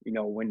admitting, you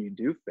know, when you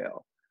do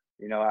fail.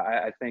 You know,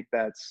 I think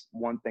that's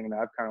one thing that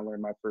I've kind of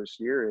learned my first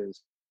year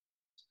is,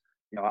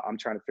 you know, I'm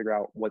trying to figure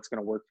out what's going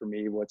to work for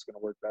me, what's going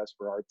to work best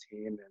for our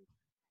team and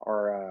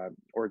our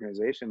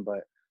organization.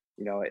 But,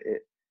 you know,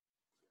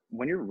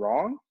 when you're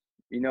wrong,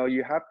 you know,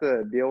 you have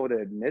to be able to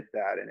admit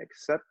that and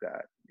accept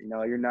that. You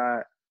know, you're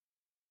not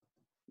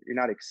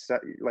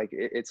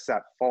it's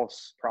that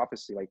false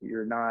prophecy. Like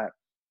you're not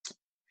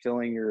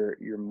filling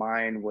your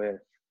mind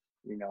with,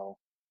 you know,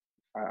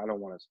 I don't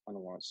want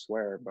to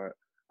swear, but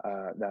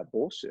that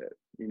bullshit.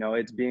 You know,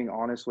 it's being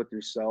honest with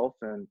yourself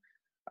and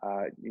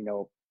you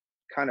know,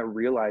 kind of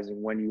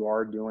realizing when you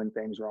are doing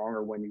things wrong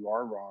or when you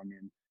are wrong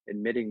and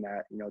admitting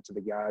that, you know, to the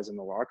guys in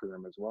the locker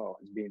room as well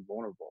as being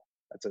vulnerable.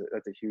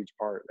 That's a huge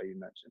part that you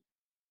mentioned.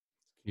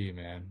 Key,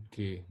 man.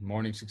 Key.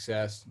 Morning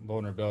success,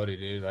 vulnerability,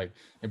 dude. Like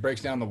it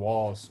breaks down the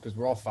walls because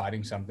we're all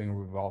fighting something or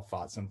we've all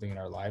fought something in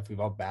our life. We've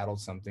all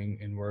battled something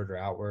inward or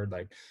outward.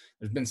 Like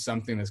there's been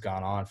something that's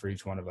gone on for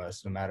each one of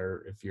us, no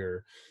matter if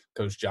you're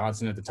Coach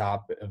Johnson at the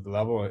top of the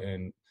level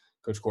and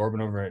Coach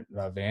Corbin over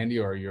at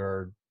Vandy, or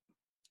you're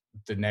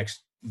the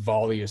next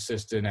volley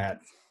assistant at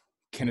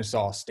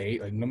Kennesaw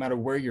State. Like no matter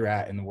where you're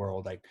at in the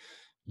world, like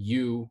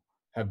you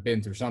have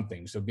been through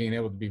something. So being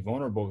able to be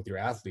vulnerable with your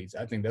athletes,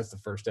 I think that's the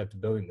first step to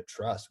building the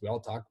trust. We all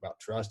talk about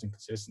trust and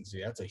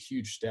consistency. That's a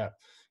huge step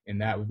in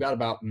that. We've got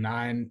about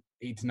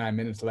 8 to 9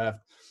 minutes left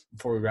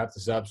before we wrap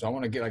this up. So I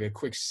want to get like a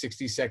quick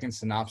 60-second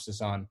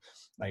synopsis on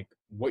like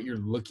what you're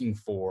looking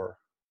for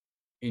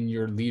in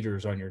your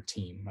leaders on your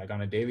team. Like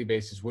on a daily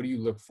basis, what do you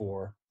look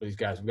for these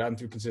guys? We've gotten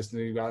through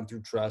consistency, we've gotten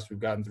through trust, we've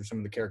gotten through some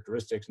of the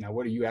characteristics. Now,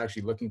 what are you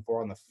actually looking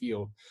for on the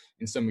field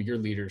in some of your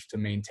leaders to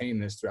maintain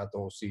this throughout the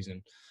whole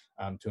season,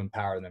 to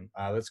empower them?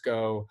 Let's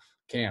go.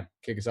 Cam,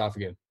 kick us off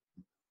again.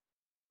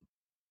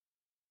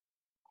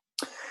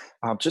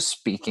 Just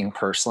speaking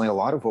personally, a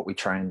lot of what we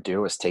try and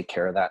do is take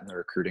care of that in the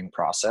recruiting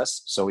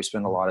process. So we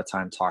spend a lot of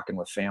time talking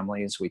with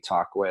families. We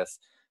talk with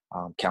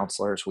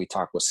counselors, we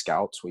talk with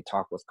scouts, we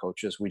talk with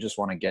coaches. We just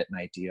want to get an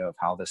idea of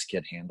how this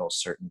kid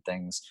handles certain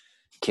things.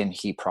 Can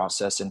he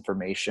process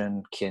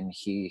information? Can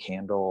he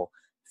handle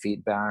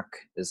feedback?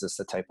 Is this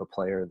the type of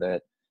player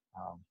that,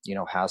 you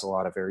know, has a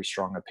lot of very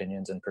strong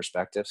opinions and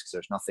perspectives? Because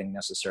there's nothing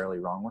necessarily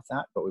wrong with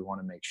that, but we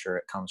want to make sure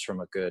it comes from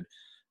a good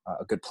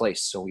a good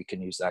place so we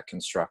can use that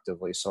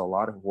constructively. So a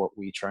lot of what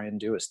we try and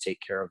do is take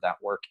care of that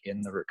work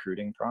in the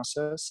recruiting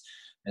process.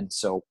 And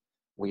so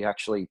we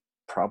actually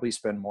probably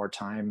spend more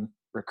time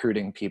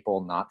recruiting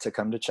people not to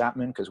come to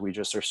Chapman because we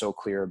just are so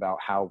clear about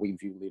how we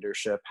view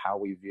leadership, how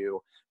we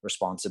view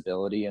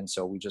responsibility. And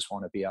so we just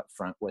want to be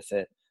upfront with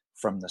it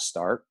from the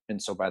start.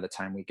 And so by the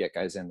time we get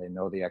guys in, they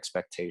know the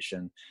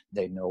expectation,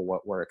 they know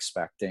what we're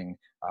expecting,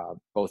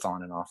 both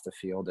on and off the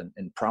field.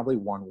 And probably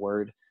one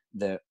word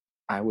that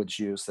I would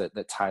use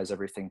that ties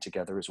everything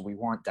together is we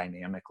want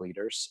dynamic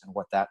leaders. And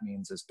what that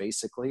means is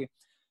basically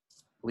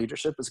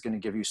leadership is going to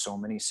give you so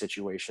many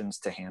situations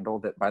to handle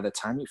that by the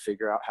time you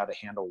figure out how to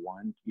handle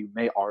one, you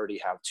may already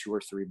have 2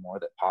 or 3 more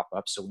that pop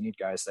up. So we need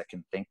guys that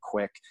can think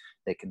quick,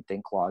 they can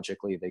think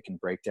logically, they can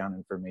break down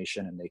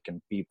information, and they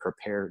can be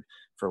prepared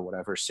for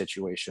whatever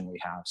situation we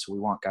have. So we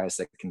want guys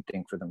that can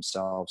think for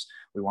themselves.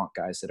 We want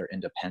guys that are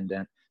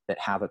independent, that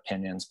have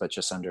opinions, but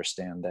just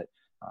understand that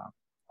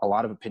a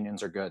lot of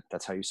opinions are good.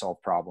 That's how you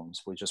solve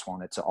problems. We just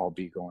want it to all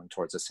be going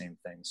towards the same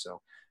thing.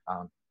 So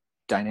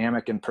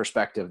dynamic and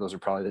perspective, those are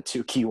probably the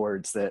 2 key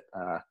words that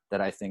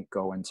I think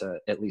go into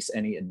at least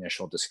any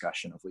initial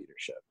discussion of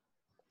leadership.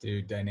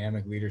 Dude,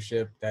 dynamic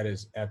leadership, that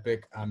is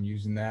epic. I'm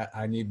using that.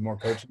 I need more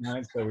coaching on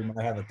it, so we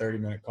might have a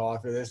 30-minute call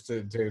after this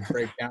to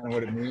break down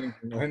what it means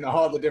and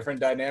all the different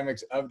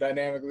dynamics of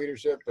dynamic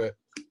leadership. But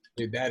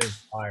dude, that is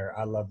fire.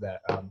 I love that.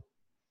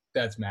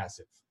 That's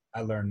massive.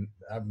 I've learned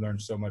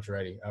so much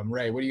already.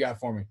 Ray, what do you got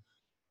for me?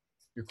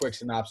 Your quick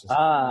synopsis.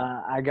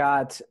 I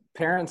got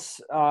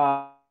parents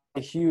a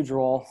huge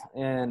role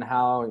in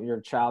how your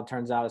child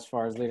turns out as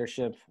far as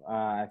leadership.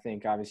 I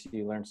think obviously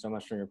you learn so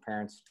much from your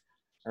parents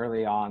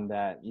early on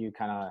that you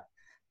kind of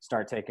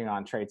start taking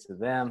on traits of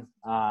them.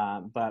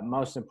 But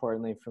most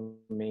importantly for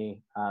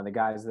me, the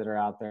guys that are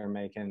out there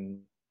making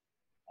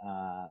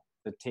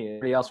the team,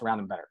 everybody else around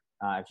them better.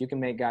 If you can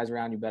make guys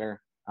around you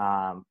better,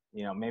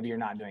 maybe you're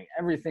not doing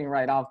everything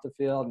right off the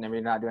field, maybe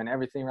you're not doing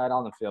everything right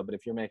on the field, but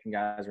if you're making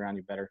guys around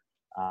you better,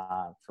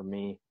 for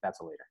me, that's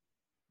a leader.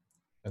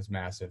 That's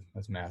massive.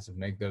 That's massive.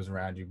 Make those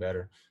around you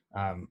better.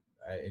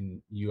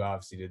 And you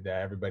obviously did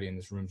that. Everybody in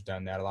this room's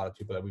done that. A lot of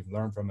people that we've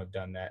learned from have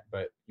done that,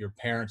 but your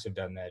parents have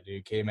done that,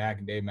 dude. K-Mac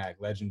and Dave Mac,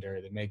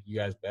 legendary. They make you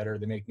guys better.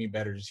 They make me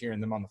better just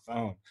hearing them on the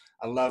phone.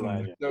 I love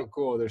them. They're so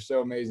cool. They're so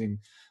amazing.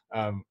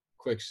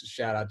 Quick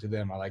shout out to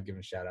them. I like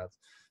giving shout outs.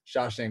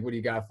 Shawshank, what do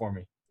you got for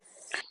me?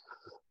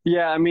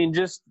 Yeah, I mean,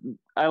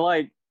 I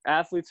like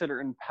athletes that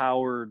are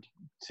empowered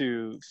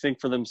to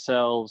think for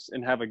themselves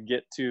and have a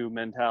get-to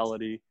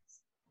mentality,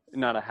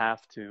 not a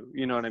have to.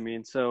 You know what I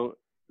mean? So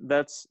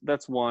that's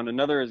one.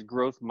 Another is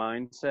growth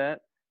mindset.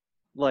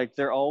 Like,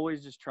 they're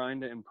always just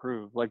trying to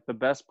improve. Like, the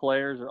best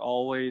players are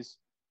always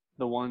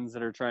the ones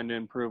that are trying to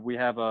improve. We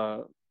have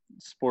a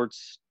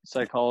sports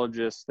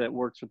psychologist that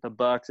works with the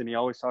Bucks, and he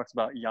always talks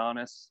about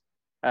Giannis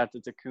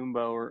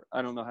Antetokounmpo, or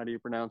I don't know how do you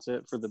pronounce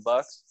it, for the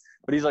Bucks,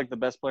 but he's like the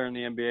best player in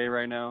the NBA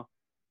right now,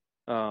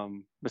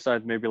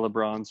 besides maybe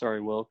LeBron.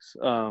 Sorry, Wilkes.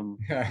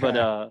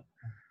 But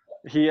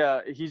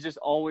he's just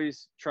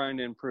always trying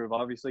to improve.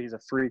 Obviously, he's a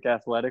freak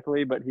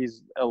athletically, but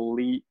he's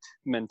elite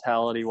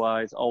mentality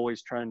wise,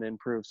 always trying to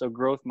improve. So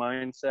growth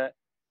mindset,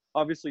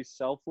 obviously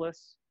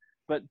selfless.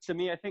 But to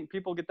me, I think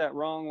people get that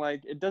wrong.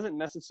 Like, it doesn't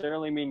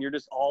necessarily mean you're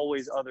just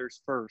always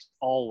others first,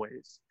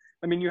 always.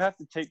 I mean, you have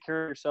to take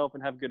care of yourself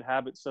and have good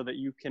habits so that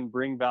you can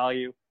bring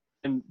value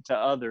to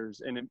others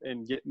and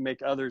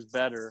make others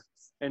better.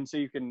 And so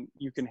you can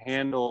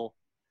handle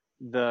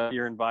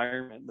your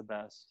environment the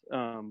best.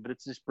 But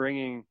it's just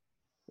bringing,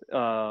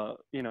 value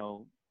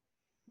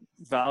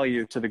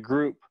to the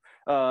group.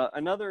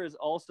 Another is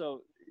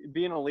also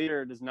being a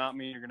leader does not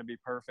mean you're going to be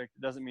perfect.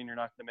 It doesn't mean you're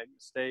not going to make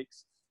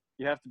mistakes.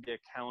 You have to be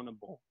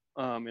accountable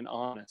and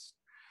honest.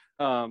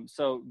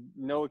 So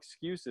no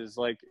excuses.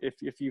 Like,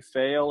 if you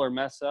fail or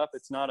mess up,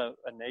 it's not a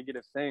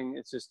negative thing.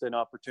 It's just an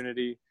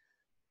opportunity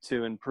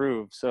to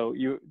improve. So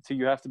you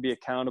have to be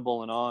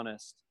accountable and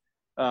honest.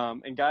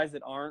 And guys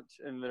that aren't,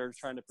 and that are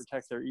trying to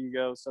protect their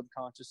ego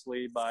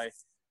subconsciously by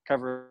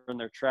covering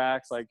their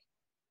tracks, like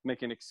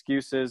making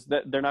excuses,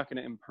 that they're not going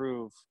to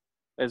improve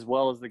as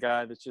well as the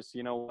guy that's just,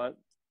 you know what,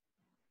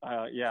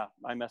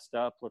 I messed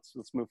up. Let's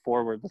move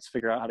forward. Let's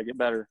figure out how to get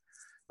better.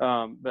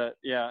 But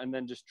yeah, and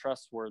then just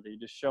trustworthy,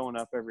 just showing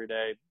up every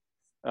day,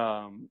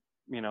 and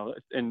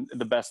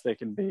the best they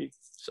can be.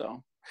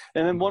 So,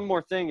 and then one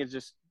more thing is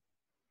just,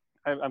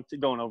 I'm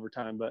going over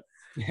time, but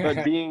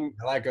being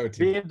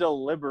being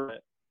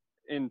deliberate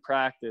in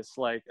practice,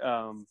 like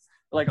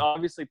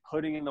obviously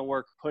putting in the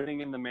work,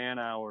 putting in the man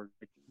hours,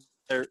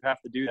 they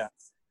have to do that.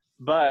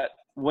 But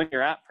when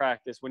you're at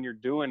practice, when you're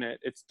doing it,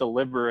 it's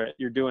deliberate.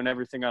 You're doing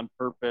everything on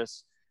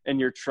purpose, and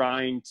you're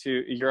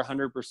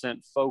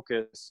 100%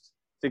 focused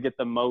to get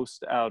the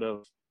most out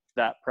of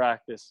that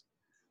practice.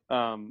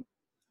 And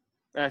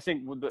I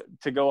think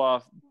to go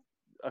off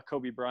a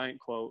Kobe Bryant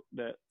quote,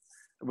 that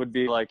would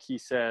be like, he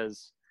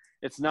says,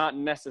 it's not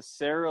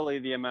necessarily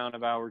the amount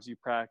of hours you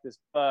practice,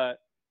 but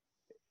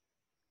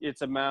it's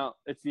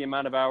the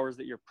amount of hours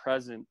that you're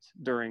present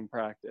during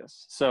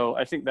practice. So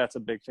I think that's a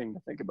big thing to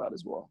think about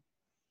as well.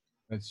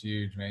 That's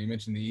huge, man. You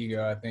mentioned the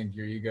ego. I think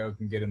your ego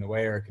can get in the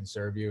way or it can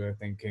serve you. I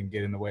think can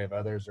get in the way of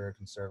others or it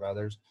can serve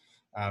others.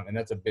 And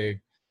that's a big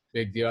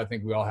deal. I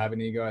think we all have an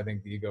ego. I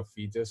think the ego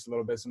feeds us a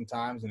little bit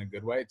sometimes in a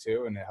good way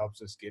too. And it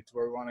helps us get to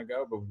where we want to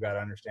go, but we've got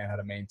to understand how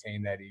to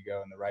maintain that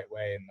ego in the right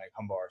way and like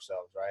humble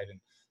ourselves. Right.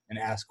 And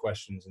ask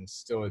questions and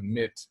still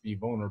be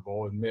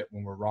vulnerable, admit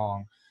when we're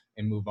wrong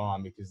and move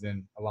on, because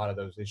then a lot of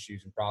those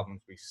issues and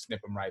problems, we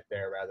snip them right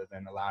there rather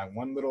than allowing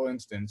one little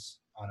instance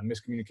on a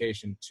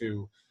miscommunication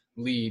to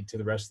lead to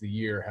the rest of the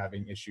year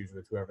having issues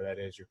with whoever that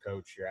is, your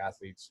coach, your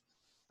athletes,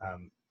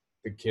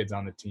 the kids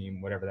on the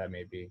team, whatever that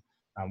may be.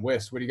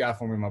 Wis, what do you got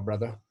for me, my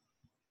brother?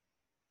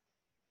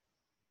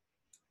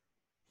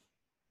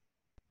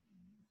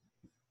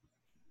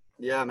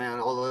 Yeah, man,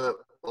 all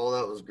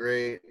that was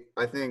great.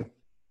 I think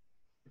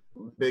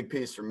big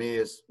piece for me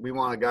is we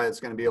want a guy that's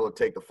going to be able to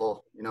take the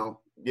fall,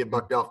 get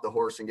bucked off the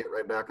horse and get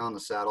right back on the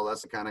saddle.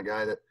 That's the kind of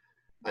guy that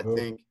I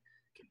think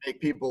can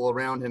make people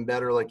around him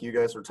better, like you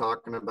guys were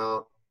talking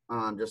about.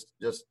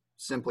 Just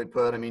simply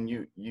put, I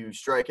mean, you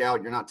strike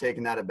out, you're not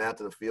taking that at bat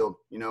to the field.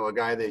 A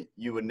guy that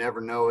you would never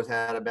know has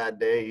had a bad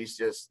day. He's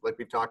just, like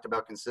we talked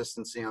about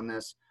consistency on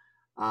this.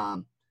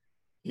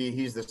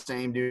 He's the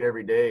same dude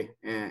every day.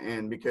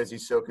 And because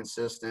he's so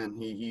consistent,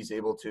 he's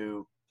able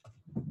to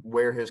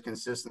wear his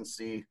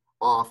consistency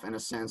off in a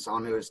sense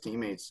onto his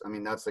teammates. I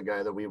mean, that's the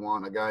guy that we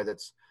want, a guy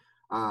that's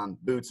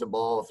boots a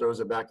ball, throws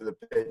it back to the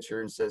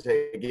pitcher and says,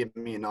 hey, give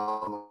me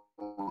another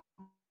one.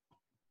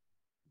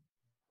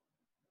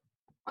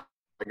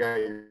 I got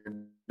your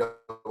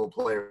double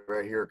play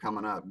right here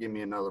coming up. Give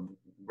me another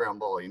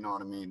ground ball. You know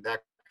what I mean?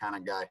 That kind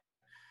of guy.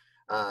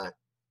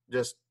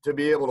 Just to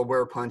be able to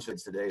wear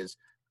punches today is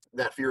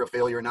that fear of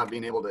failure and not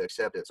being able to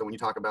accept it. So when you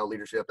talk about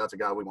leadership, that's a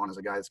guy we want, as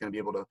a guy that's going to be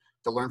able to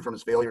learn from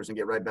his failures and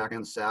get right back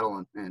in the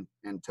saddle and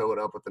tow it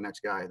up with the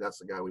next guy. That's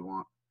the guy we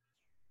want.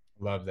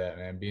 Love that,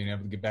 man. Being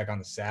able to get back on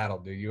the saddle,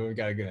 dude. You always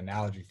got a good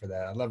analogy for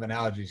that. I love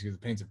analogies because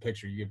it paints a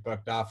picture. You get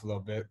bucked off a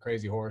little bit,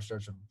 crazy horse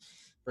starts to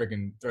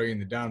freaking throw you in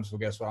the dumps. Well,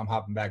 guess what? I'm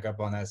hopping back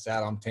up on that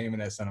saddle. I'm taming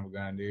that son of a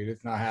gun, dude.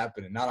 It's not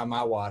happening. Not on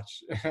my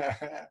watch.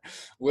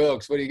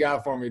 Wilkes, what do you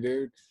got for me,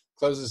 dude?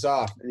 Close this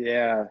off.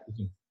 Yeah.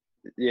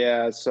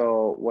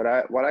 So what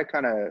I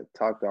kind of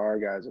talk to our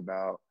guys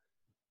about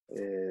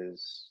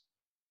is,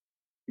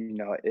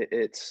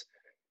 it's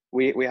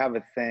we have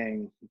a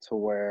thing to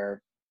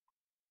where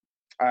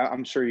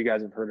I'm sure you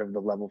guys have heard of the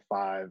level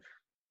 5,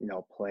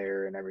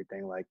 player and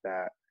everything like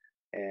that.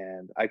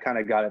 And I kind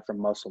of got it from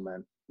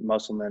Musselman.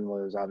 Musselman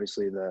was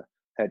obviously the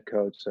head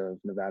coach of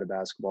Nevada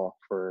basketball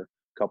for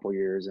a couple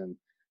years. And,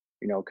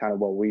 kind of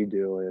what we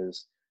do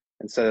is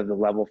instead of the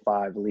level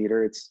 5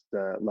 leader, it's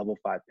the level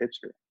 5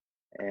 pitcher.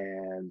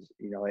 And,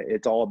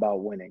 it's all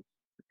about winning.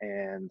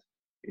 And,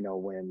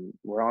 when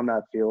we're on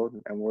that field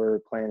and we're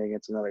playing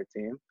against another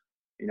team,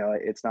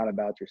 it's not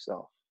about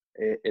yourself.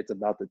 It's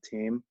about the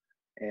team,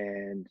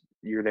 and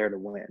you're there to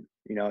win.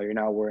 You're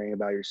not worrying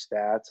about your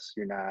stats.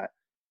 You're not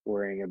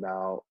worrying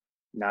about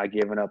not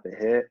giving up a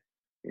hit.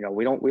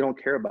 We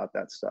don't care about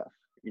that stuff.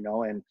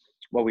 And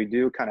what we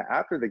do kind of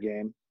after the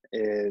game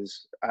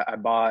is I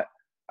bought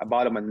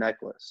him a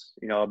necklace,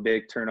 a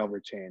big turnover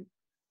chain,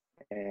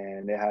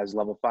 and it has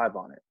level 5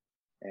 on it.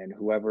 And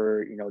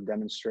whoever,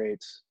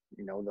 demonstrates,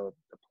 the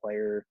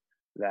player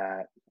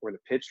that, or the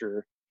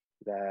pitcher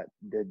that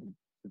did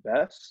the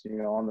best,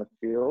 on the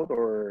field,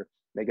 or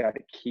they got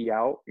a key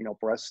out,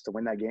 for us to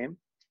win that game,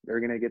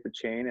 they're going to get the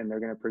chain and they're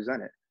going to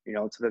present it,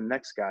 to the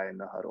next guy in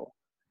the huddle.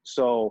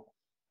 So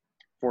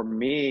for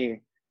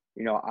me,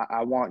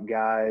 I want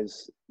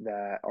guys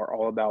that are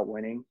all about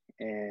winning,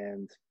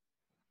 and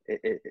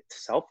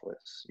it's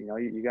selfless.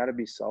 You got to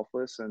be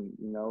selfless, and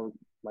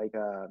like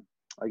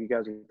you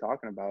guys are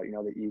talking about,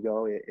 the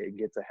ego, it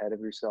gets ahead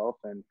of yourself,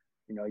 and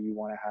you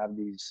want to have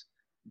these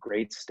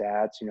great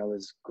stats,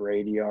 this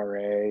great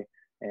ERA,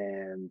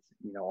 and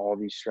all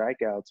these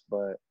strikeouts,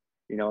 but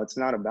it's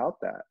not about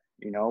that.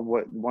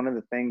 One of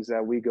the things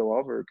that we go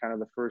over kind of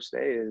the first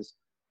day is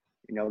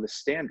the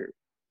standard.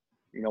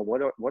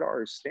 What are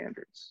our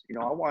standards?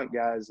 I want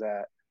guys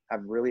that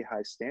have really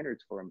high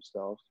standards for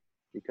themselves,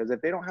 because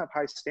if they don't have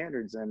high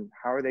standards, then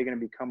how are they going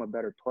to become a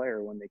better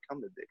player when they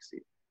come to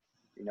Dixie?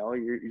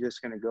 You're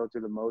just going to go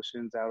through the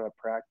motions out of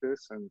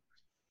practice and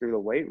through the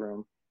weight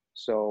room.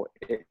 So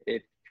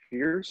if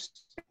your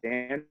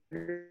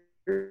standard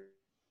is,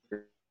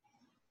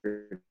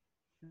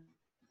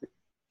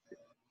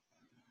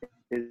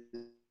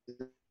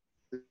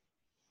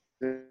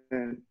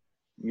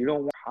 you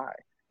don't want high.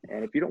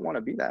 And if you don't want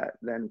to be that,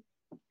 then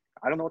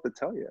I don't know what to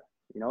tell you.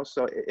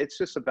 So it's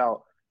just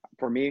about,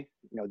 for me,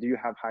 do you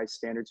have high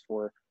standards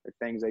for the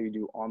things that you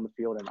do on the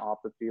field and off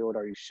the field?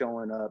 Are you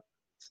showing up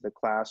to the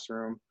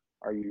classroom?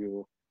 Are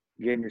you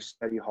getting your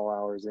study hall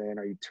hours in?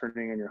 Are you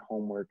turning in your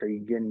homework? Are you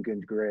getting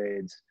good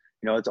grades?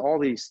 It's all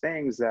these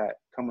things that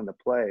come into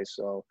play.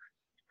 So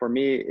for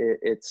me,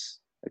 it's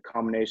a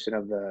combination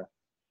of the,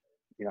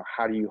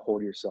 how do you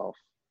hold yourself,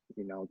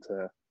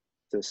 to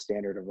the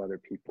standard of other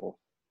people?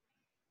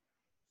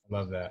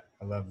 Love that.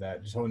 I love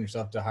that. Just holding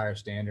yourself to a higher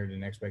standard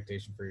and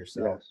expectation for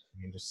yourself. Yes.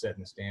 I mean, just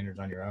setting the standards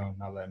on your own,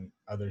 not letting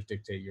others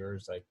dictate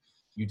yours. Like,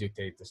 you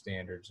dictate the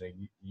standards. Like,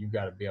 you've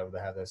got to be able to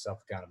have that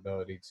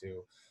self-accountability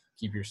to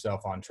keep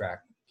yourself on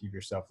track, keep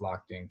yourself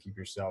locked in, keep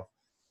yourself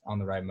on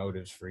the right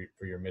motives for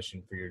your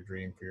mission, for your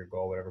dream, for your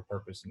goal, whatever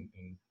purpose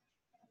and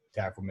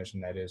tackle mission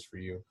that is for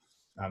you.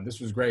 This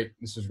was great.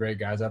 This was great,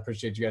 guys. I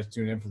appreciate you guys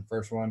tuning in for the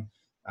first one.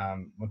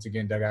 Once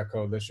again, Dugout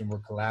Coalition, we're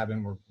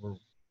collabing. We're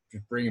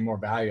just bringing more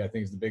value, I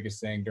think, is the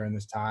biggest thing during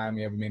this time.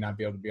 Yeah, we may not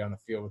be able to be on the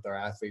field with our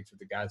athletes, with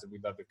the guys that we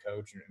love to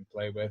coach and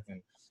play with and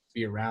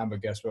be around,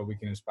 but guess what? We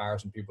can inspire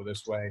some people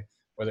this way,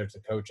 whether it's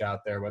a coach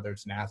out there, whether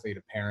it's an athlete,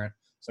 a parent,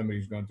 somebody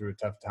who's going through a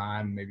tough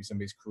time, maybe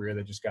somebody's career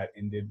that just got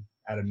ended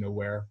out of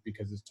nowhere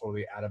because it's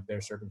totally out of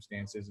their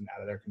circumstances and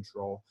out of their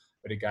control,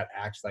 but it got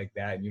axed like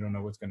that, and you don't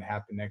know what's going to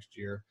happen next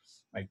year.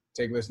 Like,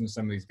 take a listen to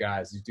some of these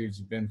guys. These dudes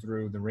have been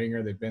through the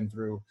ringer. They've been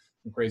through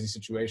some crazy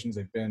situations.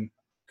 They've been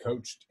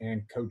coached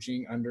and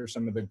coaching under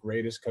some of the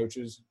greatest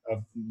coaches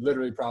of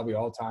literally probably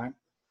all time,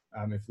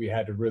 if we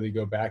had to really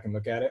go back and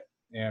look at it.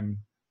 And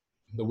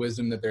the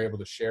wisdom that they're able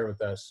to share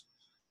with us,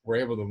 we're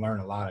able to learn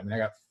a lot. I mean, I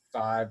got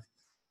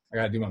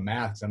to do my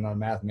math because I'm not a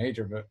math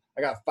major, but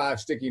I got 5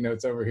 sticky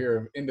notes over here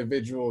of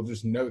individual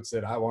just notes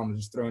that I want to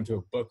just throw into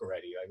a book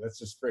already. Like, let's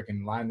just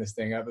freaking line this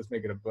thing up. Let's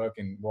make it a book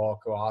and we'll all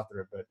co-author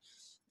it. But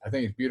I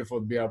think it's beautiful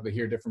to be able to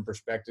hear different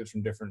perspectives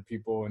from different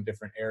people in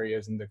different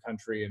areas in the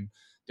country and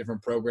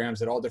different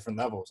programs at all different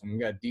levels. I mean,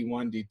 we got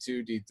D1,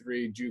 D2,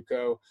 D3,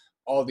 JUCO,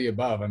 all the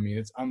above. I mean,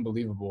 it's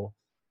unbelievable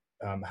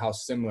how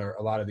similar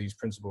a lot of these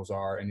principles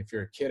are. And if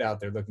you're a kid out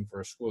there looking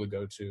for a school to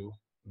go to,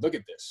 look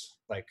at this.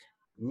 Like,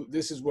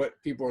 this is what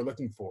people are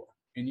looking for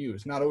in you.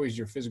 It's not always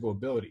your physical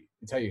ability.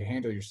 It's how you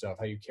handle yourself,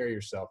 how you carry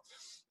yourself,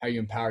 how you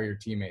empower your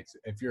teammates.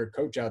 If you're a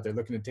coach out there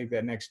looking to take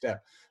that next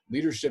step,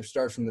 leadership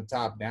starts from the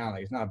top down.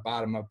 Like, it's not a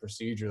bottom-up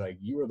procedure. Like,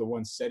 you are the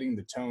one setting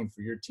the tone for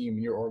your team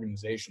and your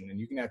organization. And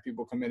you can have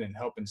people come in and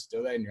help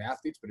instill that in your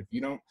athletes, but if you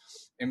don't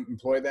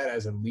employ that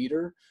as a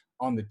leader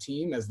on the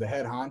team, as the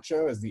head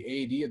honcho, as the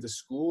AD of the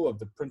school, of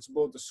the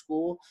principal of the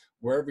school,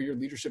 wherever your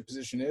leadership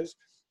position is,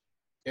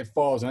 it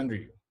falls under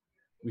you.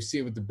 We see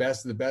it with the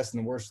best of the best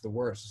and the worst of the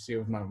worst. I see it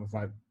with my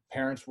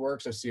parents'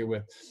 works. I see it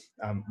with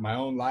my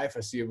own life. I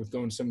see it with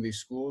going to some of these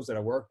schools that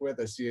I work with.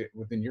 I see it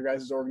within your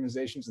guys'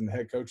 organizations and the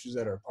head coaches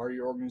that are part of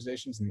your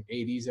organizations and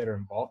the ADs that are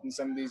involved in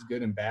some of these,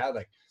 good and bad.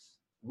 Like,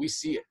 we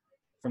see it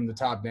from the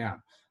top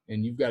down,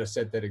 and you've got to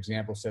set that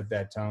example, set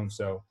that tone.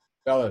 So,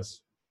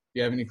 fellas, if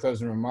you have any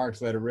closing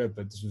remarks, let it rip.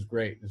 But this was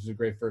great. This was a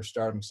great first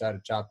start. I'm excited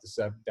to chop this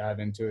up, dive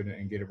into it,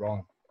 and get it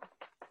rolling.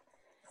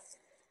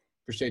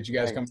 Appreciate you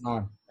guys coming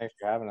on. Thanks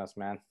for having us,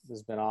 man. This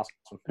has been awesome.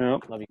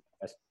 Yep. Love you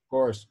guys. Of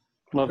course.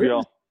 Love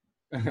y'all.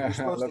 We're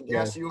supposed to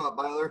gas you up,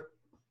 Byler.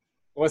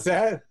 What's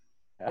that?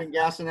 Been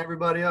gassing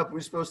everybody up.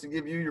 We're supposed to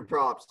give you your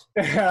props.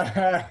 Give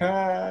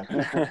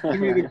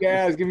me the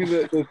gas. Give me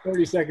the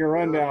 30-second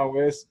rundown,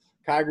 Wiz.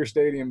 Kiger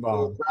Stadium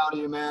bomb. Proud of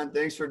you, man.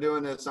 Thanks for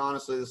doing this.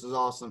 Honestly, this is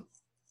awesome.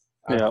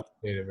 I Yeah.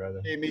 appreciate it,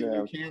 brother. Hey, meeting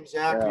you, Cam,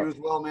 Zach, you as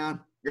well, man.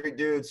 Great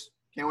dudes.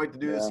 Can't wait to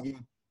do this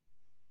again.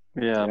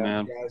 Yeah,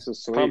 man. This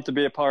is sweet. Pumped to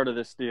be a part of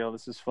this deal.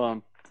 This is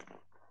fun.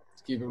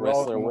 Let's keep it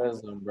Wrestler rolling.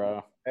 wisdom,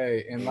 bro.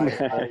 Hey, and like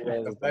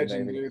the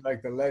legend, baby. dude,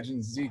 like the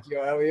legend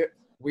Ezekiel Elliott.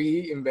 We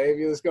eating,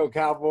 baby. Let's go,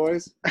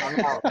 Cowboys. I'm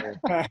out.